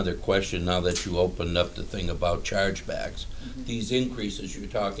ask another question now that you opened up the thing about chargebacks. These increases you're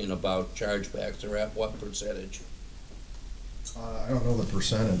talking about, chargebacks, are at what percentage? I don't know the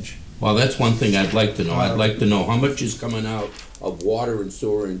percentage. Well, that's one thing I'd like to know. I'd like to know how much is coming out of water and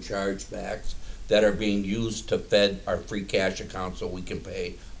sewer and chargebacks that are being used to fed our free cash account so we can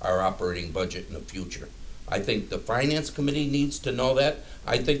pay our operating budget in the future. I think the finance committee needs to know that.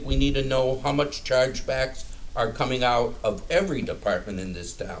 I think we need to know how much chargebacks are coming out of every department in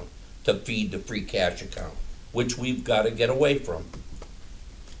this town to feed the free cash account, which we've got to get away from.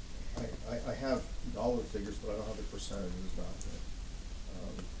 I have dollar figures, but I don't have the percentages down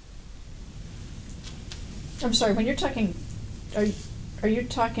there. I'm sorry, when you're talking, are you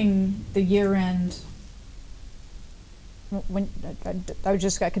talking the year end? When, I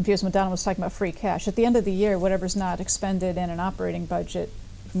just got confused when Donna was talking about free cash. At the end of the year, whatever's not expended in an operating budget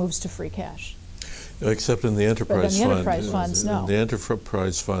moves to free cash. Except in the enterprise fund. But in the enterprise funds, no. In the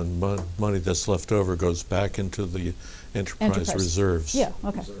enterprise fund, money that's left over goes back into the enterprise reserves. Yeah,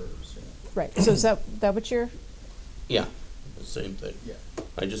 okay. Reserves, yeah. Right, so is that what you're? Yeah, the same thing. Yeah.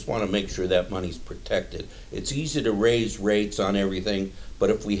 I just want to make sure that money's protected. It's easy to raise rates on everything, but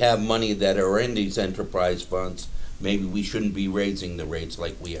if we have money that are in these enterprise funds, maybe we shouldn't be raising the rates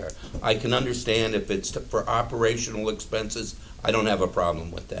like we are. I can understand if it's for operational expenses, I don't have a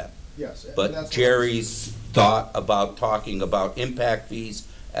problem with that. Yes. and But that's- Jerry's thought about talking about impact fees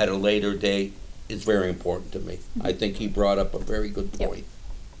at a later date is very important to me. I think he brought up a very good point.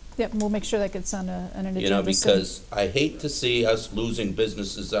 Yep, we'll make sure that gets on an agenda. You know, soon. because I hate to see us losing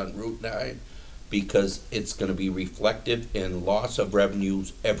businesses on Route 9 because it's gonna be reflective in loss of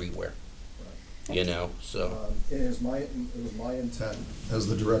revenues everywhere. You know, so. It was my intent as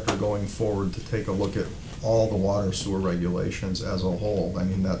the director going forward to take a look at all the water sewer regulations as a whole. I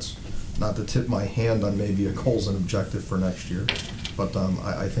mean, that's not to tip my hand on maybe a goals and objective for next year, but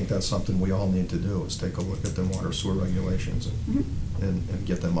I think that's something we all need to do, is take a look at the water sewer regulations and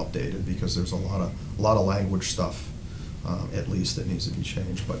get them updated, because there's a lot of language stuff, at least, that needs to be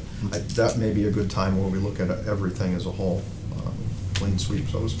changed. But that may be a good time where we look at everything as a whole, clean sweep,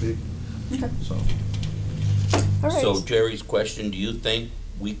 so to speak. Okay. So. All right. So Jerry's question, do you think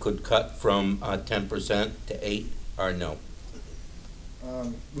we could cut from 10% to 8 or no?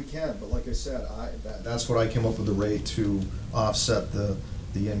 We can, but like I said, that's what I came up with the rate to offset the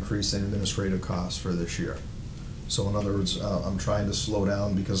increase in administrative costs for this year. So in other words, I'm trying to slow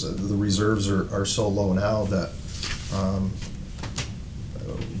down because the reserves are so low now that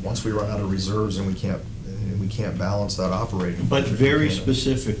once we run out of reserves and we can't balance that operating But budget, very we can't.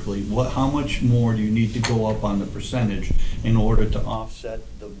 specifically, how much more do you need to go up on the percentage in order to offset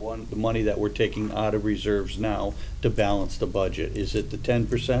the money that we're taking out of reserves now to balance the budget? Is it the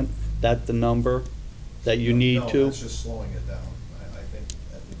 10%? That the number that you need No, to? that's just slowing it down. I think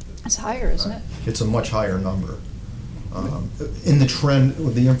It's higher, isn't it? It's a much higher number. In the trend,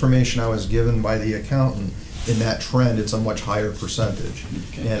 with the information I was given by the accountant, in that trend, it's a much higher percentage.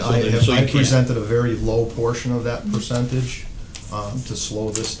 Okay. And So I then- so you I can't- presented a very low portion of that percentage to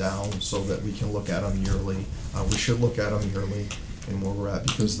slow this down so that we can look at them yearly. We should look at them yearly and where we're at,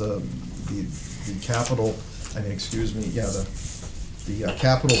 because the capital, the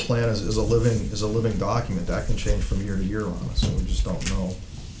capital plan is a living document. That can change from year to year on us, so we just don't know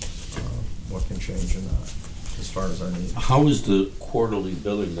what can change in that as far as our needs. How is the quarterly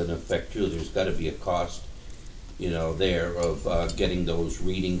billing going to affect you? There's got to be a cost, you know, there of getting those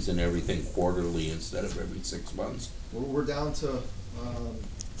readings and everything quarterly instead of every 6 months. We're down to, I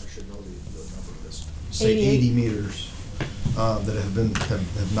should know the number of this, say 88. 80 meters that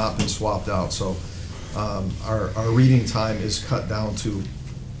have not been swapped out. So our reading time is cut down to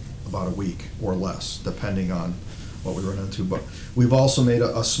about a week or less, depending on what we run into. But we've also made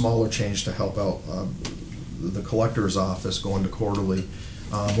a smaller change to help out the collector's office going to quarterly.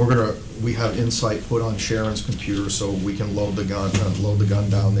 We have Insight put on Sharon's computer so we can load the gun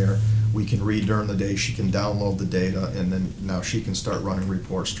down there. We can read during the day, she can download the data, and then now she can start running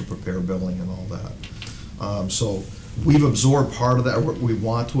reports to prepare billing and all that. So we've absorbed part of that, we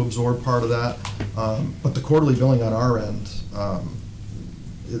want to absorb part of that, but the quarterly billing on our end,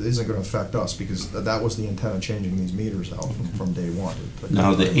 it isn't gonna affect us, because that was the intent of changing these meters out from day one.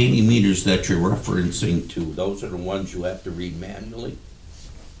 Now, the 80 meters that you're referencing to, those are the ones you have to read manually,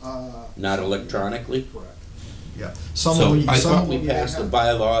 not electronically? Correct. Yeah. So I thought we passed a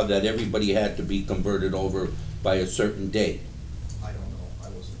bylaw that everybody had to be converted over by a certain date. I don't know, I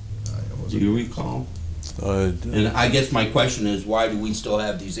wasn't. Do you recall? And I guess my question is, why do we still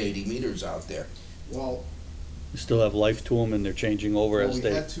have these 80 meters out there? Well, You still have life to them and they're changing over as we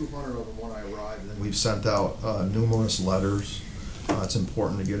they... had 200 of them when I arrived, and we've sent out numerous letters. It's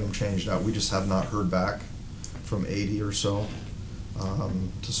important to get them changed out. We just have not heard back from 80 or so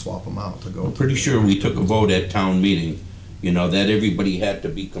to swap them out, to go. I'm pretty sure we took a vote at town meeting You know, that everybody had to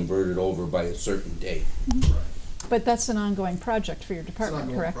be converted over by a certain date. But that's an ongoing project for your department,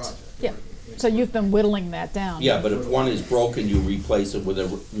 ongoing correct? project. Yeah, so you've been whittling that down. Yeah, but if one is broken, you replace it with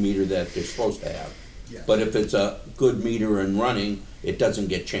a meter that they're supposed to have. Yes. But if it's a good meter and running, it doesn't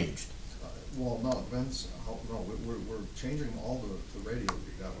get changed. Well, no, Vince, no, we're changing all the radio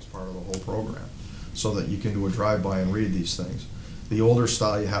read. That was part of the whole program, so that you can do a drive-by and read these things. The older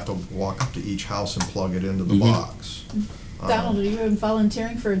style, you have to walk up to each house and plug it into the box. Donald, are you even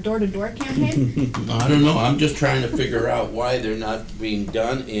volunteering for a door-to-door campaign? I don't know, I'm just trying to figure out why they're not being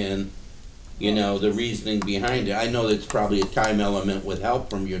done and, you know, the reasoning behind it. I know there's probably a time element with help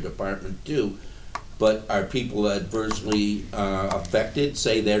from your department too, but are people adversely affected,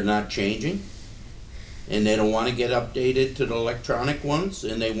 say they're not changing? And they don't wanna get updated to the electronic ones,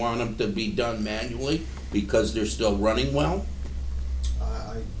 and they want them to be done manually because they're still running well?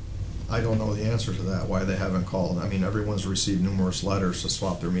 I don't know the answer to that, why they haven't called. I mean, everyone's received numerous letters to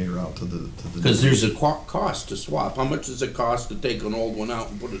swap their meter out to the. Because there's a cost to swap. How much does it cost to take an old one out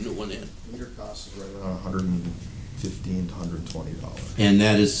and put a new one in? Meter cost is right around $115 to $120. And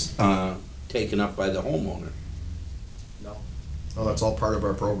that is taken up by the homeowner. No. No, that's all part of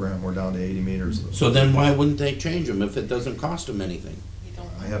our program. We're down to 80 meters. So then why wouldn't they change them if it doesn't cost them anything?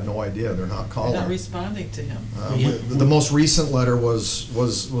 I have no idea. They're not calling. They're not responding to him. The most recent letter was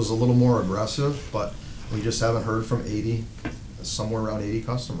a little more aggressive, but we just haven't heard from 80, somewhere around 80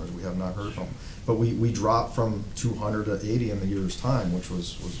 customers. We have not heard from. But we dropped from 200 to 80 in the year's time, which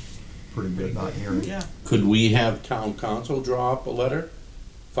was pretty good not hearing. Yeah. Could we have town council draw up a letter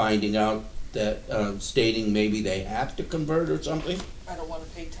finding out that, stating maybe they have to convert or something? I don't wanna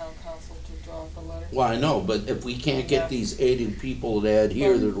pay town council to draw up a letter. Well, I know, but if we can't get these 80 people to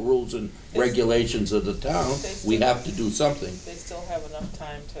adhere to the rules and regulations of the town, we have to do something. They still have enough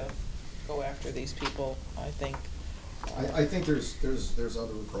time to go after these people, I think. I think there's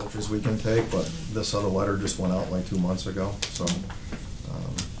other approaches we can take, but this other letter just went out like 2 months ago, so.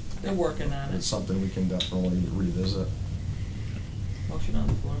 They're working on It's it. something we can definitely revisit. Motion on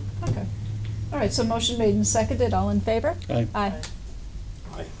the floor. Okay. All right, so motion made and seconded, all in favor? Aye. Aye.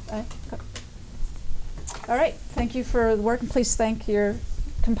 Aye. Aye. Okay. All right, thank you for the work, and please thank your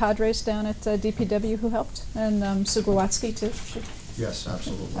compadres down at DPW who helped, and Sue Grawatsky too. Yes,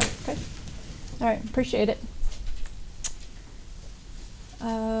 absolutely. Okay. All right, appreciate it.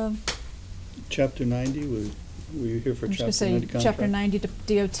 Chapter 90, were you here for I'm just chapter 90 gonna say, contract? Chapter 90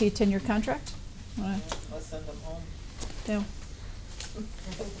 DOT 10-year contract. Let's send them home. Yeah,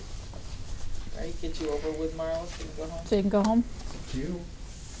 Right, get you over with, Marla, so you can go home. so you can go home? To you. No,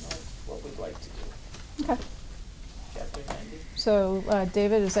 what we'd like to do, Okay. chapter 90. So,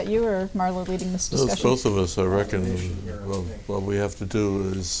 David, is that you or Marla leading this Those discussion? both of us, I reckon. Well, what we have to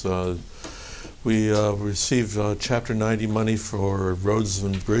do is, we receive Chapter 90 money for roads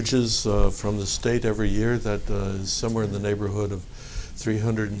and bridges from the state every year. That is somewhere in the neighborhood of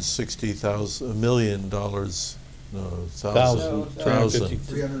 $360 million. No, thousand.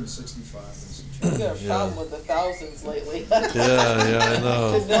 365. We've got a problem with the thousands lately. Yeah, I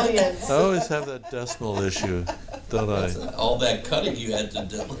know. The millions. I always have that decimal issue, don't I? All that cutting you had to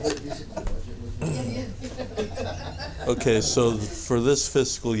do. Okay, so for this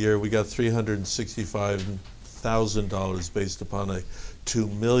fiscal year, we got $365,000 based upon a $2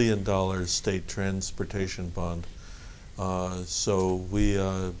 million state transportation bond. So we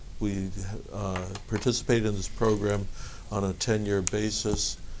participate in this program on a 10-year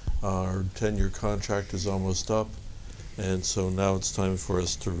basis. Our 10-year contract is almost up, and so now it's time for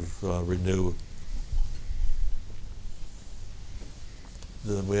us to renew.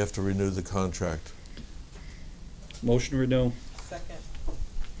 Then we have to renew the contract. Motion renew. Second.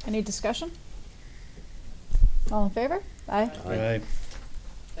 Any discussion? All in favor? Aye. Aye.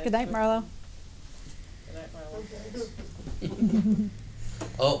 Good night, Marlo. Good night, Marla.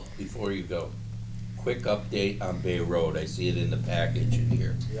 Oh, before you go, quick update on Bay Road. I see it in the package in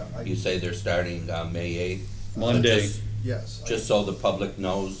here. Yeah, You say they're starting on May 8th? Monday. Yes. Just so the public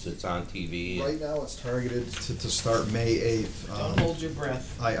knows it's on TV. Right now, it's targeted to start May 8th. Don't hold your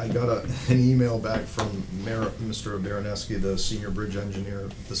breath. I got an email back from Mr. Baraneski, the senior bridge engineer,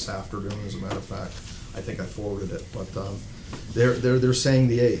 this afternoon, as a matter of fact. I think I forwarded it, but they're saying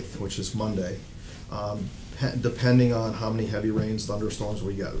the 8th, which is Monday. Depending on how many heavy rains, thunderstorms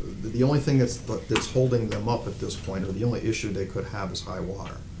we get. The only thing that's holding them up at this point, or the only issue they could have, is high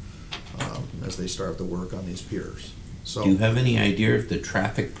water as they start to work on these piers. So, Do you have any idea if the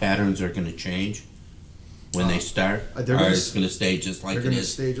traffic patterns are gonna change? when they start? they're Or gonna it's gonna stay just like They're it gonna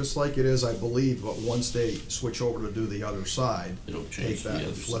is? stay just like it is, I believe, but once they switch over to do the other side, It'll take change to that the and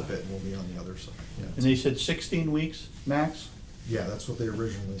other flip side. it, and we'll be on the other side, And yeah. they said 16 weeks max? Yeah, that's what they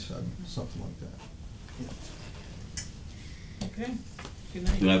originally said, something like that. Okay, good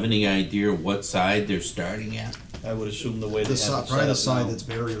Do you night. have any idea what side they're starting at? I would assume the way they The have it set probably the up side now. that's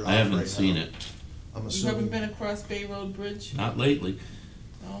buried around I haven't right seen now. it, I'm You assuming. haven't been across Bay Road Bridge? not lately.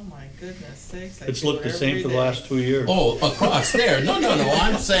 Oh my goodness sakes. I It's do looked it the same every for the day. last 2 years. Oh, across there, no,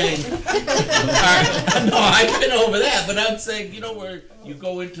 I'm saying, Alright, no, I've been over that, but I'm saying, you know where you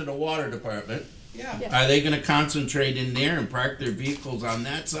go into the water department? Yeah. Are they gonna concentrate in there and park their vehicles on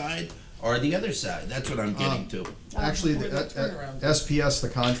that side or the other side? That's what I'm getting to. Actually, Where the turnaround is. SPS, the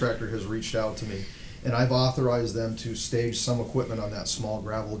contractor, has reached out to me, and I've authorized them to stage some equipment on that small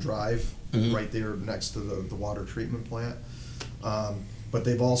gravel drive Mhm. right there next to the water treatment plant. But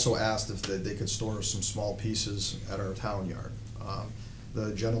they've also asked if they could store some small pieces at our town yard.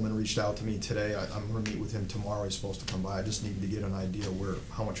 The gentleman reached out to me today. I'm gonna meet with him tomorrow. He's supposed to come by. I just need to get an idea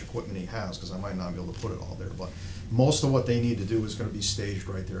how much equipment he has, because I might not be able to put it all there. But most of what they need to do is gonna be staged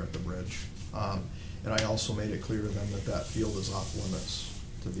right there at the bridge. And I also made it clear to them that field is off limits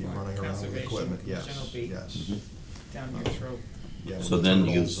to be Right, running around with conservation equipment, yes, commission will be- yes. Down your throat. Yeah, So with then the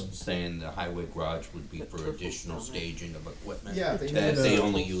you turtles and- saying the highway garage would be for additional staging of equipment? Yeah, they That need they a-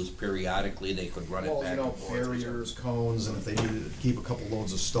 only use periodically, they could run it Well, back you and know, forth. or something. barriers, cones, and if they needed to keep a couple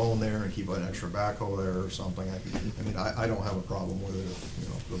loads of stone there and keep an extra backhoe there or something, I mean, I don't have a problem with it if, you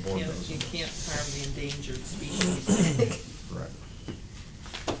know, the board You doesn't. can't harm the endangered species. Correct.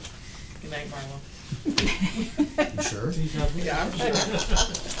 Good night, Marlo. You sure? Yeah, I'm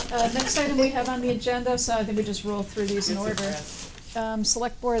sure. Next item we have on the agenda, so I think we just roll through these in order.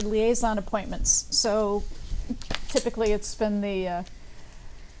 Select Board liaison appointments. So typically, it's been the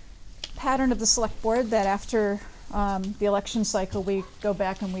pattern of the Select Board that after the election cycle, we go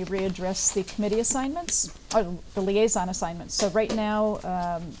back and we readdress the committee assignments, or the liaison assignments. So right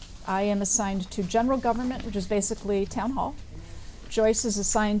now, I am assigned to General Government, which is basically Town Hall. Joyce is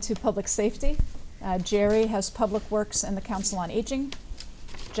assigned to Public Safety. Jerry has Public Works and the Council on Aging.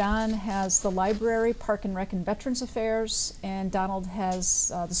 John has the Library, Park and Rec, and Veterans Affairs, and Donald has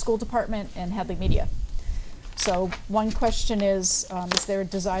the School Department and Hadley Media. So one question is there a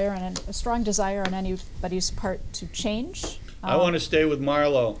desire and a strong desire on anybody's part to change? I want to stay with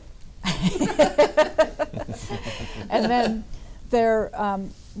Marlo. And then there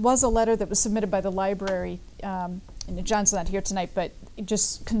was a letter that was submitted by the library, and John's not here tonight, but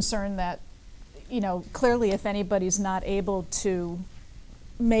just concerned that, you know, clearly if anybody's not able to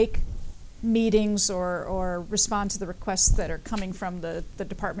make meetings or respond to the requests that are coming from the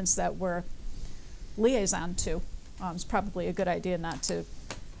departments that we're liaison to, it's probably a good idea not to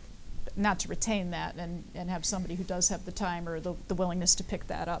retain that and have somebody who does have the time or the willingness to pick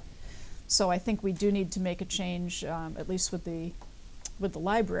that up. So I think we do need to make a change, at least with the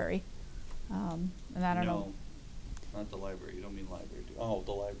library. And I don't know. Not the library, you don't mean library, do you? Oh,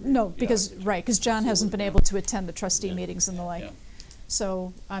 the library. No, Yeah, because, I get you. right, because John hasn't been able to attend the trustee meetings and the like. Yeah.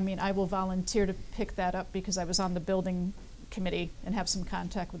 So, I mean, I will volunteer to pick that up because I was on the building committee and have some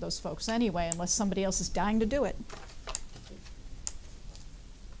contact with those folks anyway, unless somebody else is dying to do it.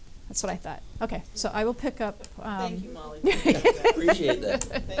 That's what I thought. Okay, so I will pick up. Thank you, Molly. Appreciate that.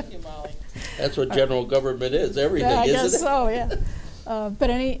 Thank you, Molly. That's what general government is, everything, Yeah, I isn't guess it? so, yeah. But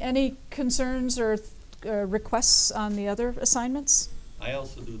any concerns or requests on the other assignments? I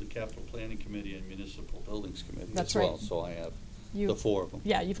also do the capital planning committee and municipal buildings committee That's as well, right. so I have You- the four of them.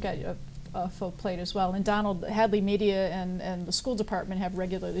 Yeah, you've got a full plate as well. And Donald, Hadley Media and the school department have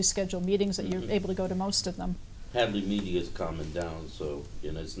regularly scheduled meetings that you're Mhm. able to go to most of them. Hadley Media is calming down, so,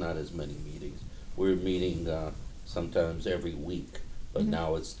 you know, it's not as many meetings. We're meeting, sometimes every week, but Mhm.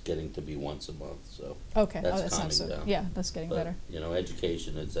 now it's getting to be once a month, so. Okay, oh, That's that sounds so, calming down. yeah, that's getting But, better. you know,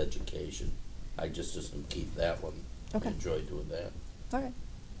 education is education. I just keep that one. Okay. I enjoy doing that. Okay.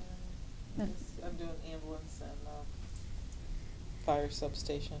 Yeah. I'm doing ambulance and fire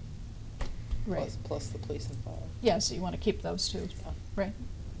substation. Right. Plus the police and fire. Yeah, so you want to keep those two, Yeah. right?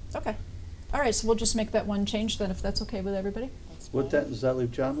 Okay. All right, so we'll just make that one change then, if that's okay with everybody. That's What fine. does that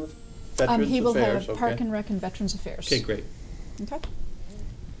leave John with? Veterans He will Affairs, have Park okay. and Rec and Veterans Affairs. Okay, great. Okay.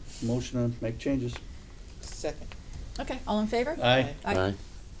 Motion to make changes. Second. Okay, all in favor? Aye. Aye.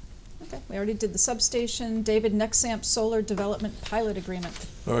 Okay, we already did the substation. David, Nexamp Solar Development Pilot Agreement.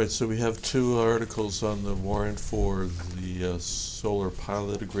 All right, so we have two articles on the warrant for the solar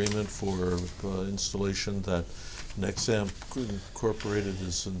pilot agreement for installation that Nexamp Incorporated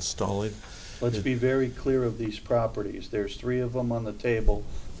is installing. Let's be very clear of these properties. There's 3 of them on the table.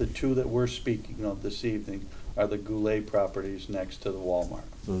 The 2 that we're speaking of this evening are the Goulet properties next to the Walmart.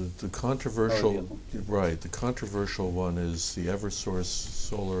 The controversial, Oh, right, the controversial one is the Eversource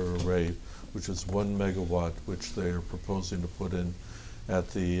solar array, which is 1 megawatt, which they are proposing to put in at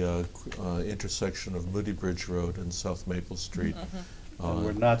the intersection of Moody Bridge Road and South Maple Street. And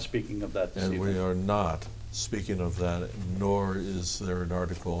we're not speaking of that this And evening. we are not speaking of that, nor is there an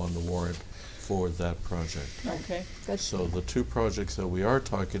article on the warrant for that project. Okay. Good. So the 2 projects that we are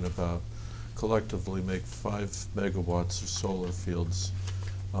talking about collectively make 5 megawatts of solar fields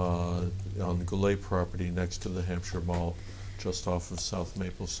on the Goulet property next to the Hampshire Mall, just off of South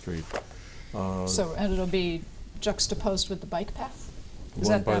Maple Street. So, and it'll be juxtaposed with the bike path? Is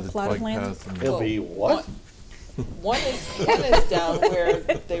One that by that the plot of bike land? path and- It'll be what? One is down where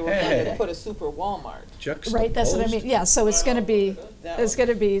they were going to put a super Walmart. Right, that's what I mean, yeah, so it's gonna be, That it's one.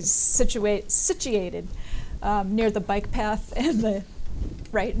 gonna be situated near the bike path and the,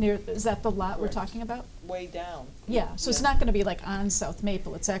 right, near, is that the lot we're Correct. talking about? Way down. Yeah, so it's not gonna be like on South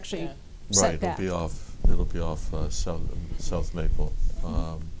Maple, it's actually Yeah. set Right, back. it'll be off South Maple.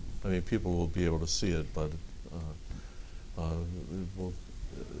 I mean, people will be able to see it, but it will,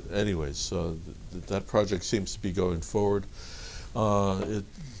 anyways, that project seems to be going forward.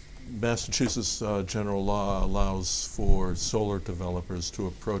 Massachusetts general law allows for solar developers to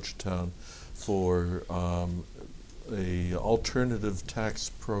approach town for a alternative tax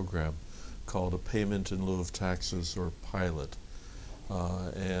program called a payment in lieu of taxes, or pilot.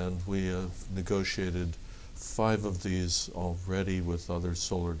 And we have negotiated 5 of these already with other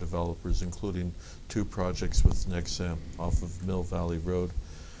solar developers, including 2 projects with Nexamp off of Mill Valley Road.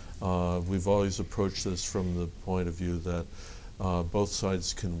 We've always approached this from the point of view that both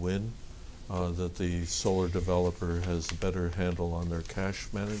sides can win, that the solar developer has a better handle on their cash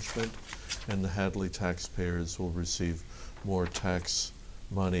management, and the Hadley taxpayers will receive more tax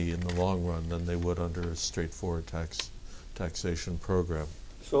money in the long run than they would under a straightforward taxation program.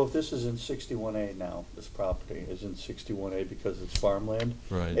 So if this is in 61A now, this property is in 61A because it's farmland,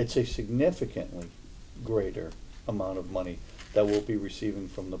 Right. it's a significantly greater amount of money that we'll be receiving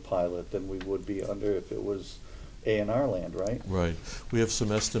from the pilot than we would be under if it was A&R land, right? Right. We have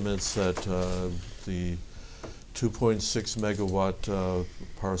some estimates that the 2.6 megawatt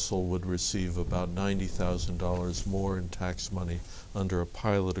parcel would receive about $90,000 more in tax money under a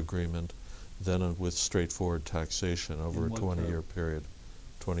pilot agreement than with straightforward taxation over a In what 20-year period.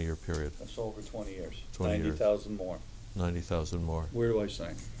 20-year period. That's over 20 years. 20 years. 90,000 more. 90,000 more. Where do I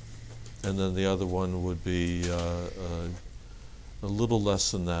sign? And then the other one would be a little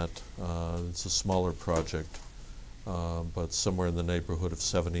less than that. It's a smaller project, but somewhere in the neighborhood of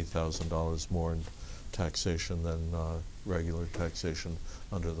 $70,000 more in taxation than regular taxation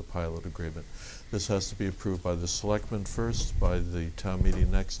under the pilot agreement. This has to be approved by the selectmen first, by the town meeting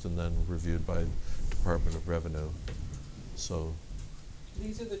next, and then reviewed by Department of Revenue. So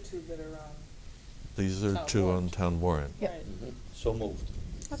These are the 2 that are on. these are Town 2 on warrant. town warrant. Yep. Right. So moved.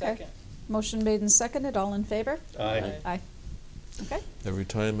 Okay. Second. Motion made and seconded, all in favor? Aye. Aye. Okay, Every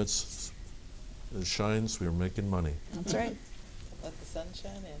time it shines, we're making money. that's right. Let the sun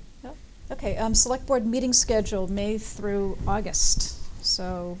shine in. Yep. Okay, select board meeting schedule, May through August,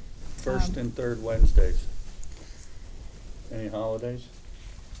 so. First and third Wednesdays. Any holidays?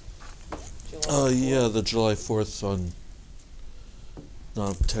 July Yeah, 4th, the July 4th on,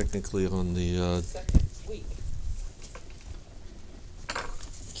 not technically on the, Second week.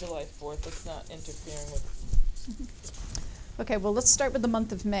 July 4th, it's not interfering with. Okay, well, let's start with the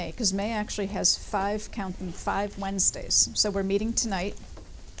month of May, because May actually has 5 Wednesdays. So we're meeting tonight,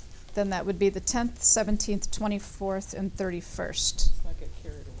 then that would be the 10th, 17th, 24th, and 31st. Let's not get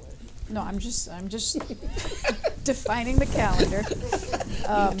carried away. No, I'm just defining the calendar.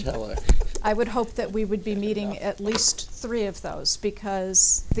 Tell her. I would hope that we would be meeting at least 3 of those,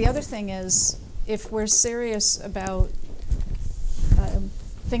 because the other thing is, if we're serious about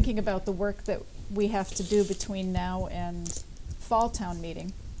thinking about the work that we have to do between now and fall town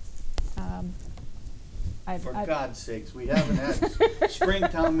meeting, For God's sakes, we haven't had spring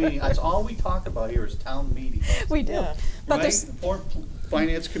town meeting. That's all we talk about here is town meetings. we do. Yeah. But Right? there's, The poor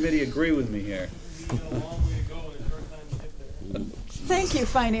finance committee agree with me here. We got a long way to go in a short time to get there. thank you,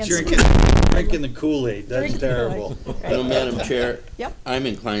 Finance. Drinking the Kool-Aid, that's Drinking the terrible. Kool-Aid. You know, Madam Chair, Yep. I'm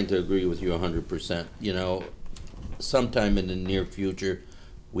inclined to agree with you 100%. You know, sometime in the near future,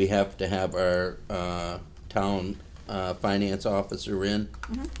 we have to have our town finance officer in,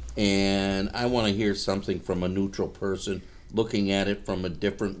 and I want to hear something from a neutral person, looking at it from a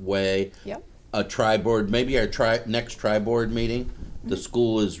different way. Yep. a tri-board, maybe our next tri-board meeting. The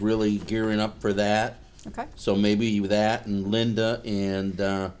school is really gearing up for that. Okay. So maybe that and Linda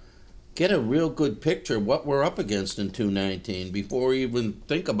and get a real good picture of what we're up against in 2019 before we even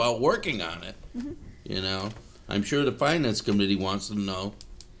think about working on it. You know, I'm sure the finance committee wants to know.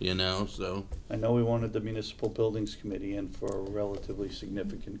 You know, so I know we wanted the municipal buildings committee in for a relatively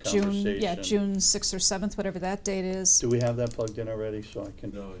significant June, conversation. yeah, June 6th or 7th, whatever that date is. Do we have that plugged in already, so I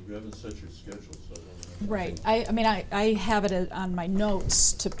can? No, you haven't set your schedule, so I don't know. Right. I mean, I have it on my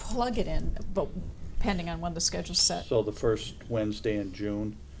notes to plug it in, but depending on when the schedule's set. So the first Wednesday in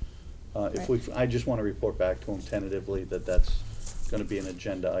June, if we, I just want to report back to them tentatively that that's going to be an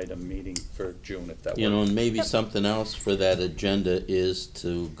agenda item meeting for June, if that works. you know, and maybe something else for that agenda is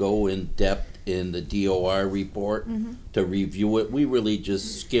to go in depth in the DOR report to review it. We really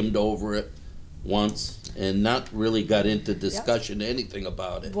just skimmed over it once and not really got into discussion anything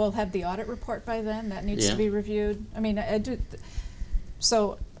about it. We'll have the audit report by then. That needs to Yeah. be reviewed. I mean, I do.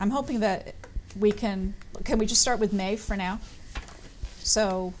 So I'm hoping that we can we just start with May for now?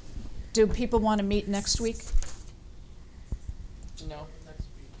 So do people want to meet next week? No, next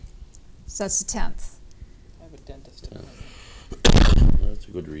week. So that's the 10th. I have a dentist appointment. That's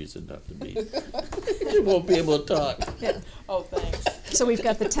a good reason not to be. You won't be able to talk. Yeah. Oh, thanks. So we've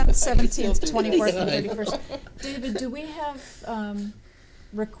got the 10th, 17th, Still do 24th, and that. 31st. David, do we have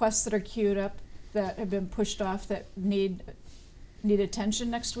requests that are queued up that have been pushed off that need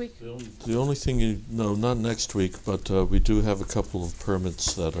attention next week? The only thing no, not next week, but we do have a couple of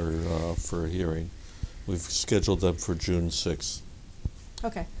permits that are for a hearing. We've scheduled them for June 6th.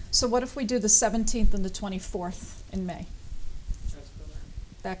 Okay. So what if we do the 17th and the 24th in May? That's good.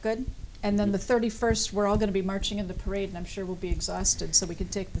 That good? And then the 31st, we're all going to be marching in the parade, and I'm sure we'll be exhausted, so we can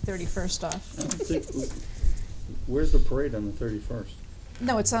take the 31st off. I don't think, where's the parade on the 31st?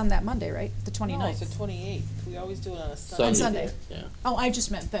 No, it's on that Monday, right? The 29th. No, it's the 28th. We always do it on a Sunday. On Sunday. Yeah. Oh, I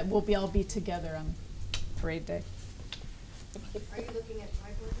just meant that we'll all be together on parade day. Are you looking at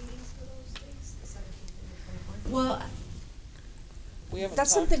tri-board meetings for those days, the 17th and the 24th? Well, We haven't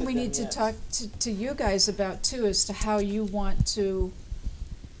that's talked something to we them need to yet. talk to you guys about too, as to how you want to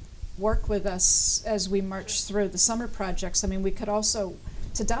work with us as we march through the summer projects. I mean, we could also,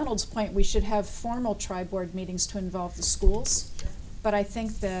 to Donald's point, we should have formal tri-board meetings to involve the schools. But I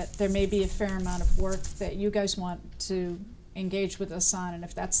think that there may be a fair amount of work that you guys want to engage with us on, and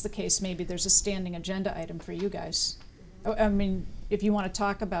if that's the case, maybe there's a standing agenda item for you guys. I mean, if you want to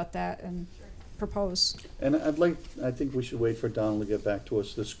talk about that and propose. And I think we should wait for Donald to get back to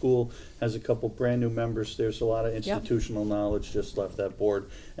us. The school has a couple brand-new members. There's a lot of institutional knowledge just left that board.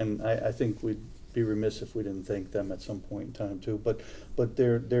 And I think we'd be remiss if we didn't thank them at some point in time too. But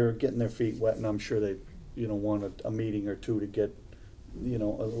they're getting their feet wet, and I'm sure they, want a meeting or two to get, a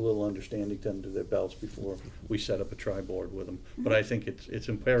little understanding under their belts before we set up a tri-board with them. But I think it's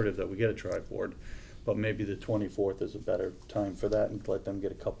imperative that we get a tri-board. But maybe the 24th is a better time for that, and let them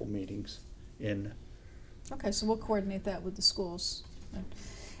get a couple meetings in. Okay, so we'll coordinate that with the schools.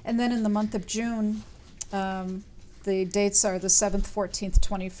 And then in the month of June, the dates are the 7th, 14th,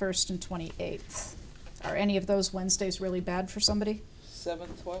 21st, and 28th. Are any of those Wednesdays really bad for somebody?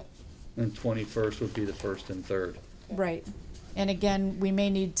 7th what? And 21st would be the 1st and 3rd. Right. And again, we may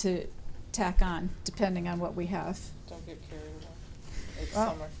need to tack on, depending on what we have. Don't get carried away. It's Well,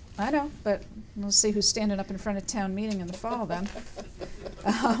 summer. I know, but we'll see who's standing up in front of town meeting in the fall then.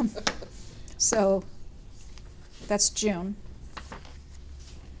 So that's June.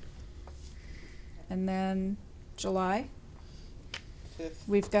 And then July, 5th.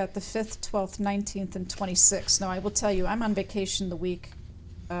 we've got the 5th, 12th, 19th, and 26th. Now, I will tell you, I'm on vacation the week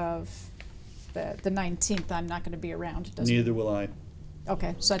of the 19th. I'm not going to be around. It doesn't- Neither will I.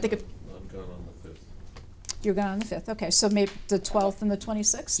 Okay, so I think if I'm gone on the 5th. you're gone on the 5th. Okay, so maybe the 12th and the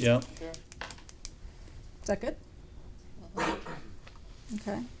 26th? Yeah. Sure. Is that good?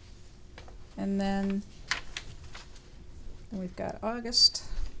 Okay. And then we've got August.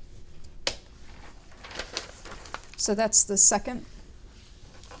 So that's the 2nd,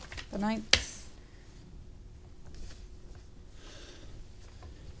 the 9th.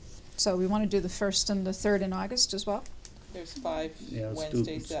 So we want to do the 1st and the 3rd in August as well? There's 5 Yeah,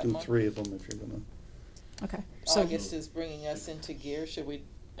 Wednesdays that let's do month. 3 of them if you're gonna. Okay. So August is bringing us into gear. Should we,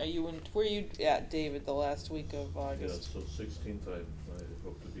 where are you at, David, the last week of Yeah, August? so 16th, I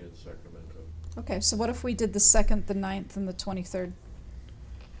hope to be in Sacramento. okay, so what if we did the 2nd, the 9th, and the 23rd?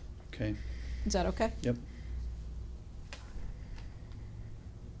 Okay. Is that okay? Yep.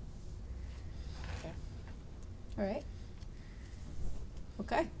 Okay. All right.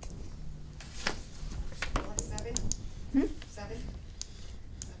 Okay. What, 7? Hmm? 7?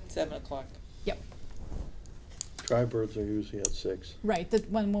 7 o'clock. Yep. Tri-birds are usually at 6. Right,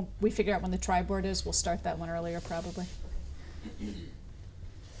 when we figure out when the tri-board is, we'll start that one earlier probably.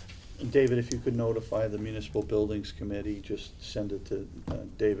 David, if you could notify the Municipal Buildings Committee, just send it to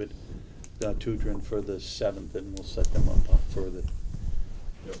David Tudrin for the 7th, and we'll set them up for the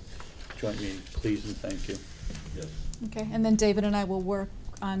joint meeting. Please and thank you. Yes. Okay, and then David and I will work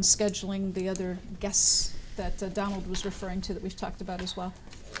on scheduling the other guests that Donald was referring to that we've talked about as well.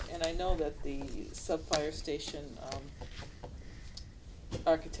 And I know that the sub-fire station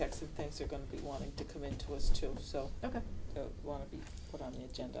architects and things are gonna be wanting to come into us too, so. Okay. They'll wanna be put on the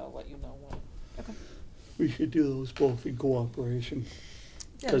agenda, I'll let you know when. Okay. We should do those both in cooperation.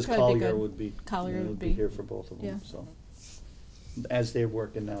 Yeah, Because that'd probably be Collier good. would be, Collier would would be be- here for both of them, yeah. so. As they're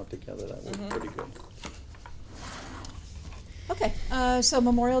working now together, that would be Mhm. pretty good. Okay, so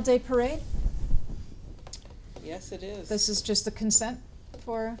Memorial Day Parade, Yes, it is. this is just the consent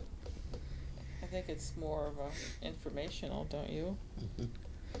for, I think it's more of a informational, don't you?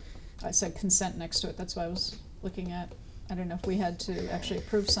 I said consent next to it, that's why I was looking at, I don't know if we had to actually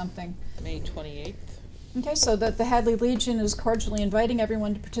approve something. May 28th. Okay, so that the Hadley Legion is cordially inviting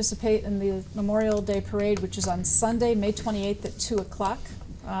everyone to participate in the Memorial Day Parade, which is on Sunday, May 28th at 2 o'clock.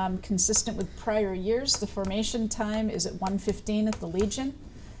 Consistent with prior years, the formation time is at 1:15 at the Legion.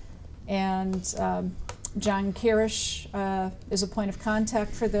 And John Kirish is a point of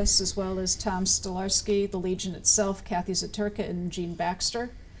contact for this, as well as Tom Stolarski, the Legion itself, Kathy Zaturka, and Jean Baxter.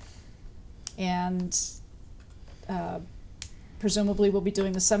 And presumably we'll be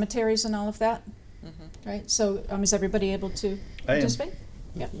doing the cemeteries and all of that, right? So is everybody able to I am. participate?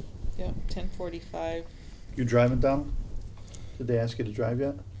 Yeah. Yeah, 10:45. You driving, Donald? Did they ask you to drive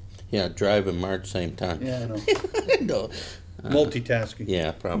yet? Yeah, drive and march same time. Yeah, I know. No. Multitasking.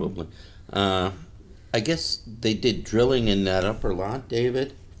 Yeah, probably. I guess they did drilling in that upper lot,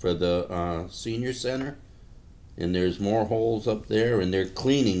 David, for the senior center. And there's more holes up there, and they're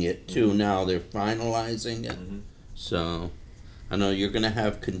cleaning it too now. They're finalizing it. So I know you're going to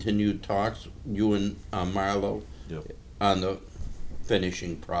have continued talks, you and Marlo, Yep. on the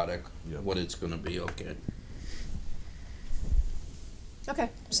finishing product, Yep. what it's going to be, okay. Okay,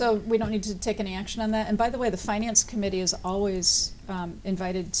 so we don't need to take any action on that. And by the way, the Finance Committee is always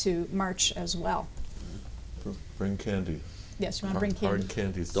invited to march as well. Bring candy. Yes, you want to bring Hard candy?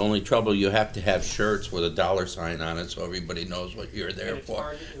 candy. The only trouble, you have to have shirts with a dollar sign on it so everybody knows what you're there And a for.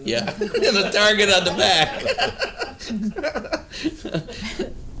 target in the Yeah, and a target on the back.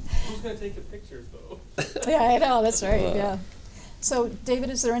 Who's gonna take the pictures though? Yeah, I know, that's right, yeah. So,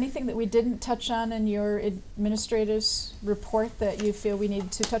 David, is there anything that we didn't touch on in your administrator's report that you feel we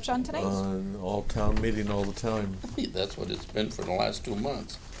need to touch on tonight? All town meeting all the time. That's what it's been for the last 2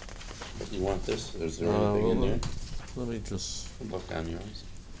 months. Do you want this? Is there anything well, in there? Let me just, Look on yours.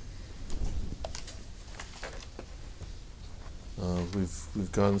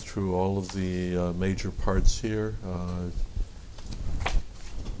 we've gone through all of the major parts here.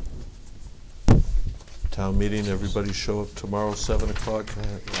 Town meeting, everybody show up tomorrow, 7 o'clock,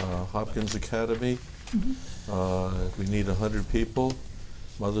 Hopkins Academy. We need 100 people.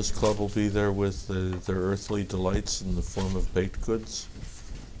 Mother's Club will be there with their earthly delights in the form of baked goods.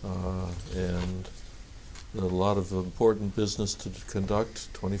 And a lot of important business to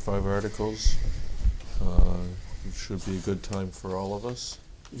conduct, 25 articles. It should be a good time for all of us.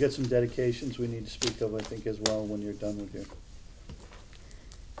 You got some dedications we need to speak of, I think, as well, when you're done with your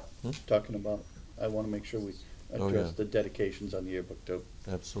talking about. I want to make sure we Oh, address yeah. the dedications on the yearbook too.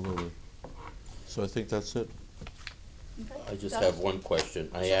 Absolutely. So I think that's it. I just have one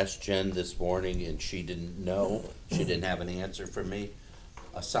question. I asked Jen this morning and she didn't know. She didn't have an answer for me.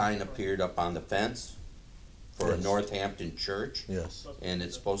 A sign appeared up on the fence for a Yes. Northampton church. Yes. And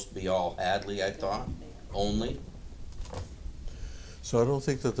it's supposed to be all Hadley, I thought, only. So I don't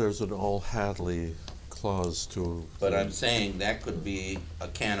think that there's an all Hadley clause to. But I'm saying that could be a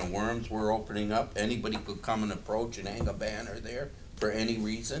can of worms we're opening up. Anybody could come and approach and hang a banner there for any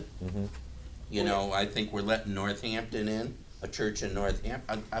reason. Mhm. You know, I think we're letting Northampton in, a church in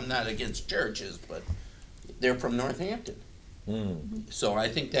Northampton. I'm not against churches, but they're from Northampton. So I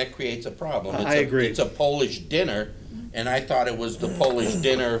think that creates a problem. I agree. It's a Polish dinner, and I thought it was the Polish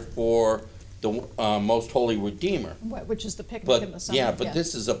dinner for the Most Holy Redeemer. Which is the picnic in the But, summer. yeah, but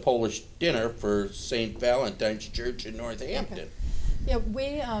this is a Polish dinner for St. Valentine's Church in Northampton. Yeah,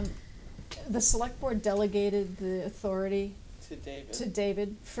 we, the select board delegated the authority To David. to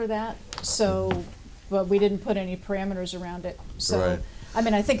David for that, so, but we didn't put any parameters around it. So, Right. I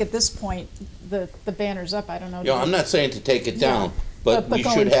mean, I think at this point, the banner's up, I don't know. You know, I'm not saying to take it down, Yeah. but But we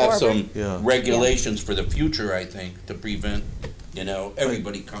going should have forward- some Yeah. regulations for the future, I think, to prevent You know,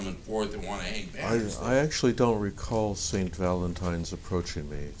 everybody coming forth and wanna hang banners. I actually don't recall St. Valentine's approaching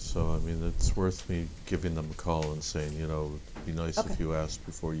me, so I mean, it's worth me giving them a call and saying, you know, it'd be nice Okay. if you asked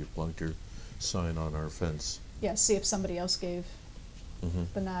before you plunked your sign on our fence. Yeah, see if somebody else gave Mhm.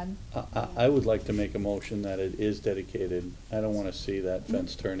 the nod. I would like to make a motion that it is dedicated. I don't wanna see that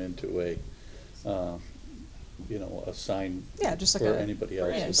fence turn into a, you know, a sign Yeah, just like for a- anybody for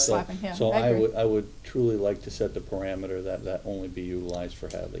else. anybody. So- Slapping, yeah, So I agree. I would truly like to set the parameter that only be utilized for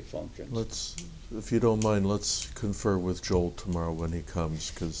Hadley functions. Let's, if you don't mind, let's confer with Joel tomorrow when he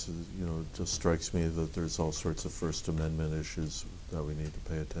comes, because, you know, it just strikes me that there's all sorts of First Amendment issues that we need to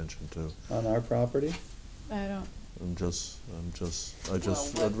pay attention to. On our property? I don't,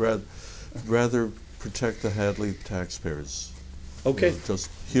 I'd rather protect the Hadley taxpayers. Okay. You know, just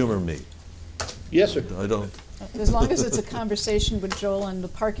humor me. Yes, sir. I don't, as long as it's a conversation with Joel in the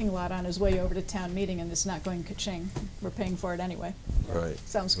parking lot on his way over to town meeting and it's not going ka-ching, we're paying for it anyway. right.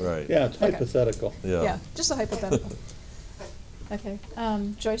 Sounds good. Right. Yeah, it's Okay. hypothetical. Yeah, just a hypothetical. Okay,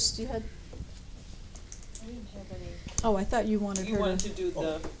 Joyce, you had, I didn't have any. oh, I thought you wanted her You wanted to to. do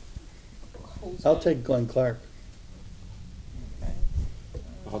the. hose I'll on? take Glenn Clark. Okay.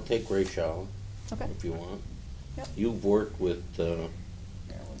 I'll take Ray Shaw Okay. if you want. Yep. You've worked with Marilyn.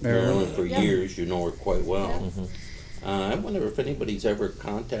 Marilyn for Yeah. years, you know her quite well. Yeah. Mhm. I wonder if anybody's ever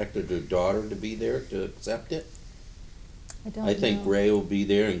contacted her daughter to be there to accept it? I don't I think know. Ray will be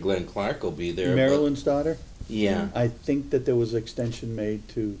there and Glenn Clark will be there. but- Marilyn's daughter? Yeah, I think that there was extension made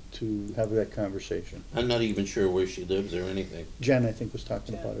to have that conversation. I'm not even sure where she lives or anything. Jen, I think, was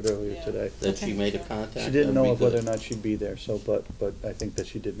talking about it earlier Yeah. today. That she Okay. made a contact? She didn't That'd know be of whether or good. not she'd be there, so, but I think that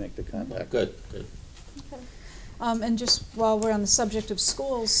she did make the contact. Good, good. Okay. And just while we're on the subject of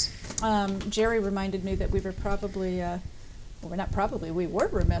schools, Jerry reminded me that we were probably, well, we're not probably, we were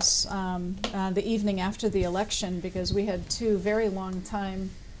remiss the evening after the election because we had two very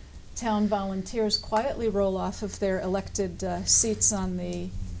long-time town volunteers quietly roll off of their elected seats on the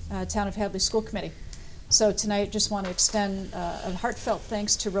Town of Hadley School Committee. So tonight, just want to extend a heartfelt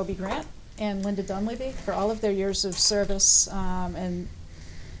thanks to Roby Grant and Linda Dunleavy for all of their years of service and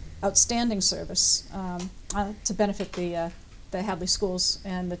outstanding service to benefit the Hadley schools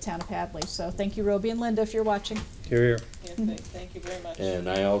and the town of Hadley. So thank you, Roby and Linda, if you're watching. Here, here. Yeah, thank you very much. And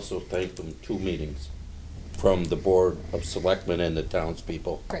I also thank them 2 meetings from the Board of Selectmen and the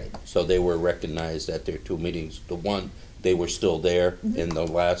townspeople. Great. So they were recognized at their 2 meetings. The one, they were still there, and the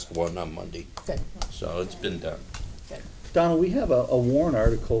last one on Monday. Good. So it's been done. Donald, we have a warrant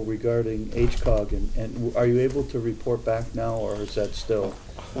article regarding HCOG, and are you able to report back now, or is that still?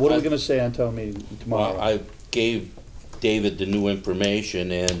 What are we gonna say on town meeting tomorrow? Well, I gave David the new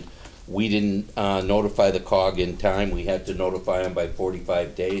information, and we didn't notify the COG in time. We had to notify them by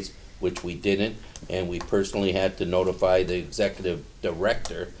 45 days, which we didn't, and we personally had to notify the executive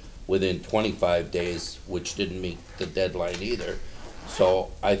director within 25 days, which didn't meet the deadline either. So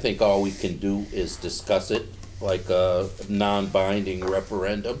I think all we can do is discuss it like a non-binding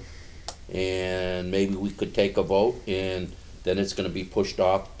referendum, and maybe we could take a vote, and then it's gonna be pushed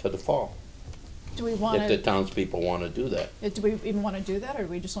off to the fall, Do we want if the to, townspeople wanna do that. do we even want to do that, or do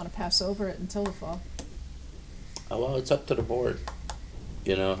we just want to pass over it until the fall? Well, it's up to the board,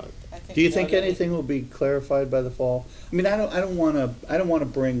 you know. I think Do you we think oughta- anything will be clarified by the fall? I mean, I don't wanna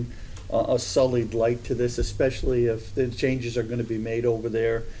bring a sullied light to this, especially if the changes are gonna be made over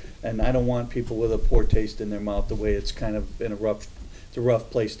there. And I don't want people with a poor taste in their mouth, the way it's kind of in it's a rough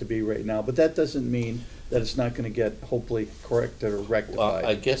place to be right now. But that doesn't mean that it's not gonna get hopefully corrected or Well, I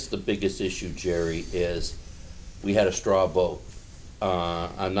rectified. guess the biggest issue, Jerry, is we had a straw vote.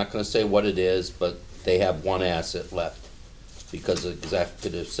 I'm not gonna say what it is, but they have one asset left because of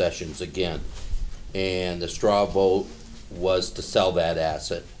executive sessions again. And the straw vote was to sell that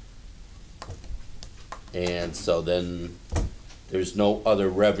asset. And so then there's no other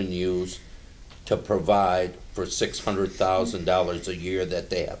revenues to provide for $600,000 a year that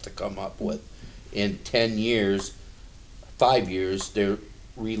they have to come up with. In 10 years, 5 years, they're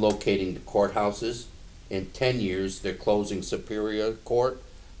relocating the courthouses. In 10 years, they're closing Superior Court,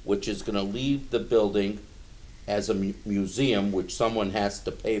 which is gonna leave the building as a museum, which someone has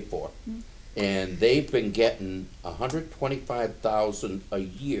to pay for. And they've been getting $125,000 a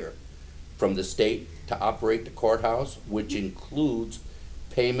year from the state to operate the courthouse, which includes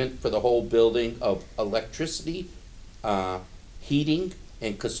payment for the whole building of electricity, heating,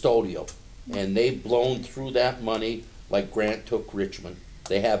 and custodial. And they've blown through that money like Grant took Richmond.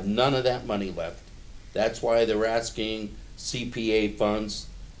 They have none of that money left. That's why they're asking CPA funds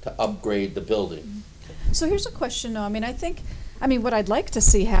to upgrade the building. So here's a question, though. I mean, what I'd like to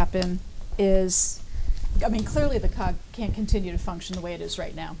see happen is I mean, clearly the cog can't continue to function the way it is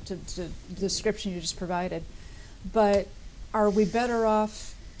right now, to the description you just provided. But are we better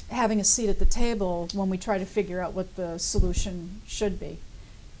off having a seat at the table when we try to figure out what the solution should be?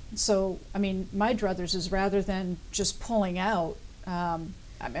 So, I mean, my druthers is rather than just pulling out, I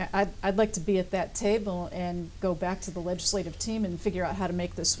mean, I'd like to be at that table and go back to the legislative team and figure out how to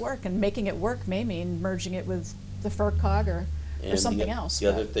make this work. And making it work may mean merging it with the FERCog or something else. The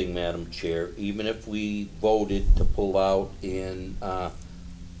other thing, Madam Chair, even if we voted to pull out in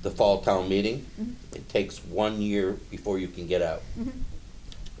the fall town meeting, it takes 1 year before you can get out.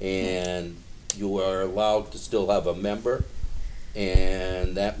 And you are allowed to still have a member,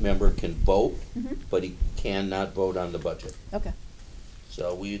 and that member can vote, but he cannot vote on the budget. Okay.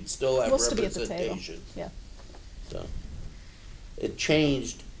 So we'd still have We'll still be at the table. representation. Yeah. So, it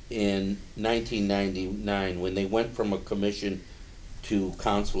changed in 1999 when they went from a commission to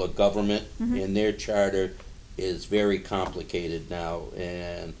council of government, and their charter is very complicated now,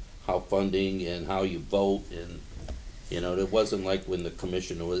 and how funding and how you vote, and you know, it wasn't like when the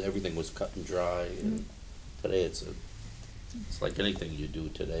commission was, everything was cut and dry. And today it's like anything you do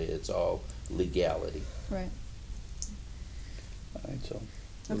today, it's all legality. Right. All right, so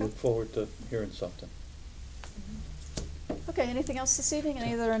we Okay. look forward to hearing something. Okay, anything else this evening?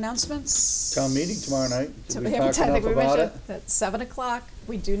 Any other announcements? Town meeting tomorrow night. Did we Every talk time enough we about mention it? at 7 o'clock,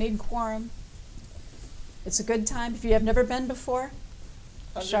 we do need quorum. It's a good time. If you have never been before,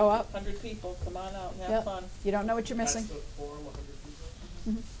 show up. 100 people, come on out and Yep. have fun. You don't know what you're missing. That's the forum, 100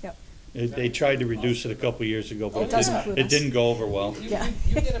 people. Yep. They tried to reduce it a couple years ago, but It does include it us. didn't go over well. Yeah.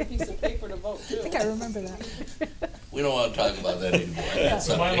 You get a piece of paper to vote too. I think I remember that. We don't want to talk about that anymore. That's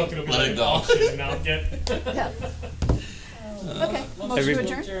So my okay. luck will be Let like it an go. auction and I'll get. Yeah. Okay, motion Every-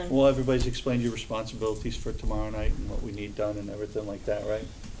 to adjourn? Well, everybody's explained your responsibilities for tomorrow night and what we need done and everything like that, right?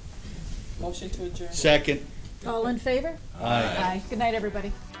 Motion to adjourn. Second. All in favor? Aye. Aye. Good night,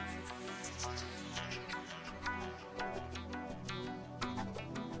 everybody.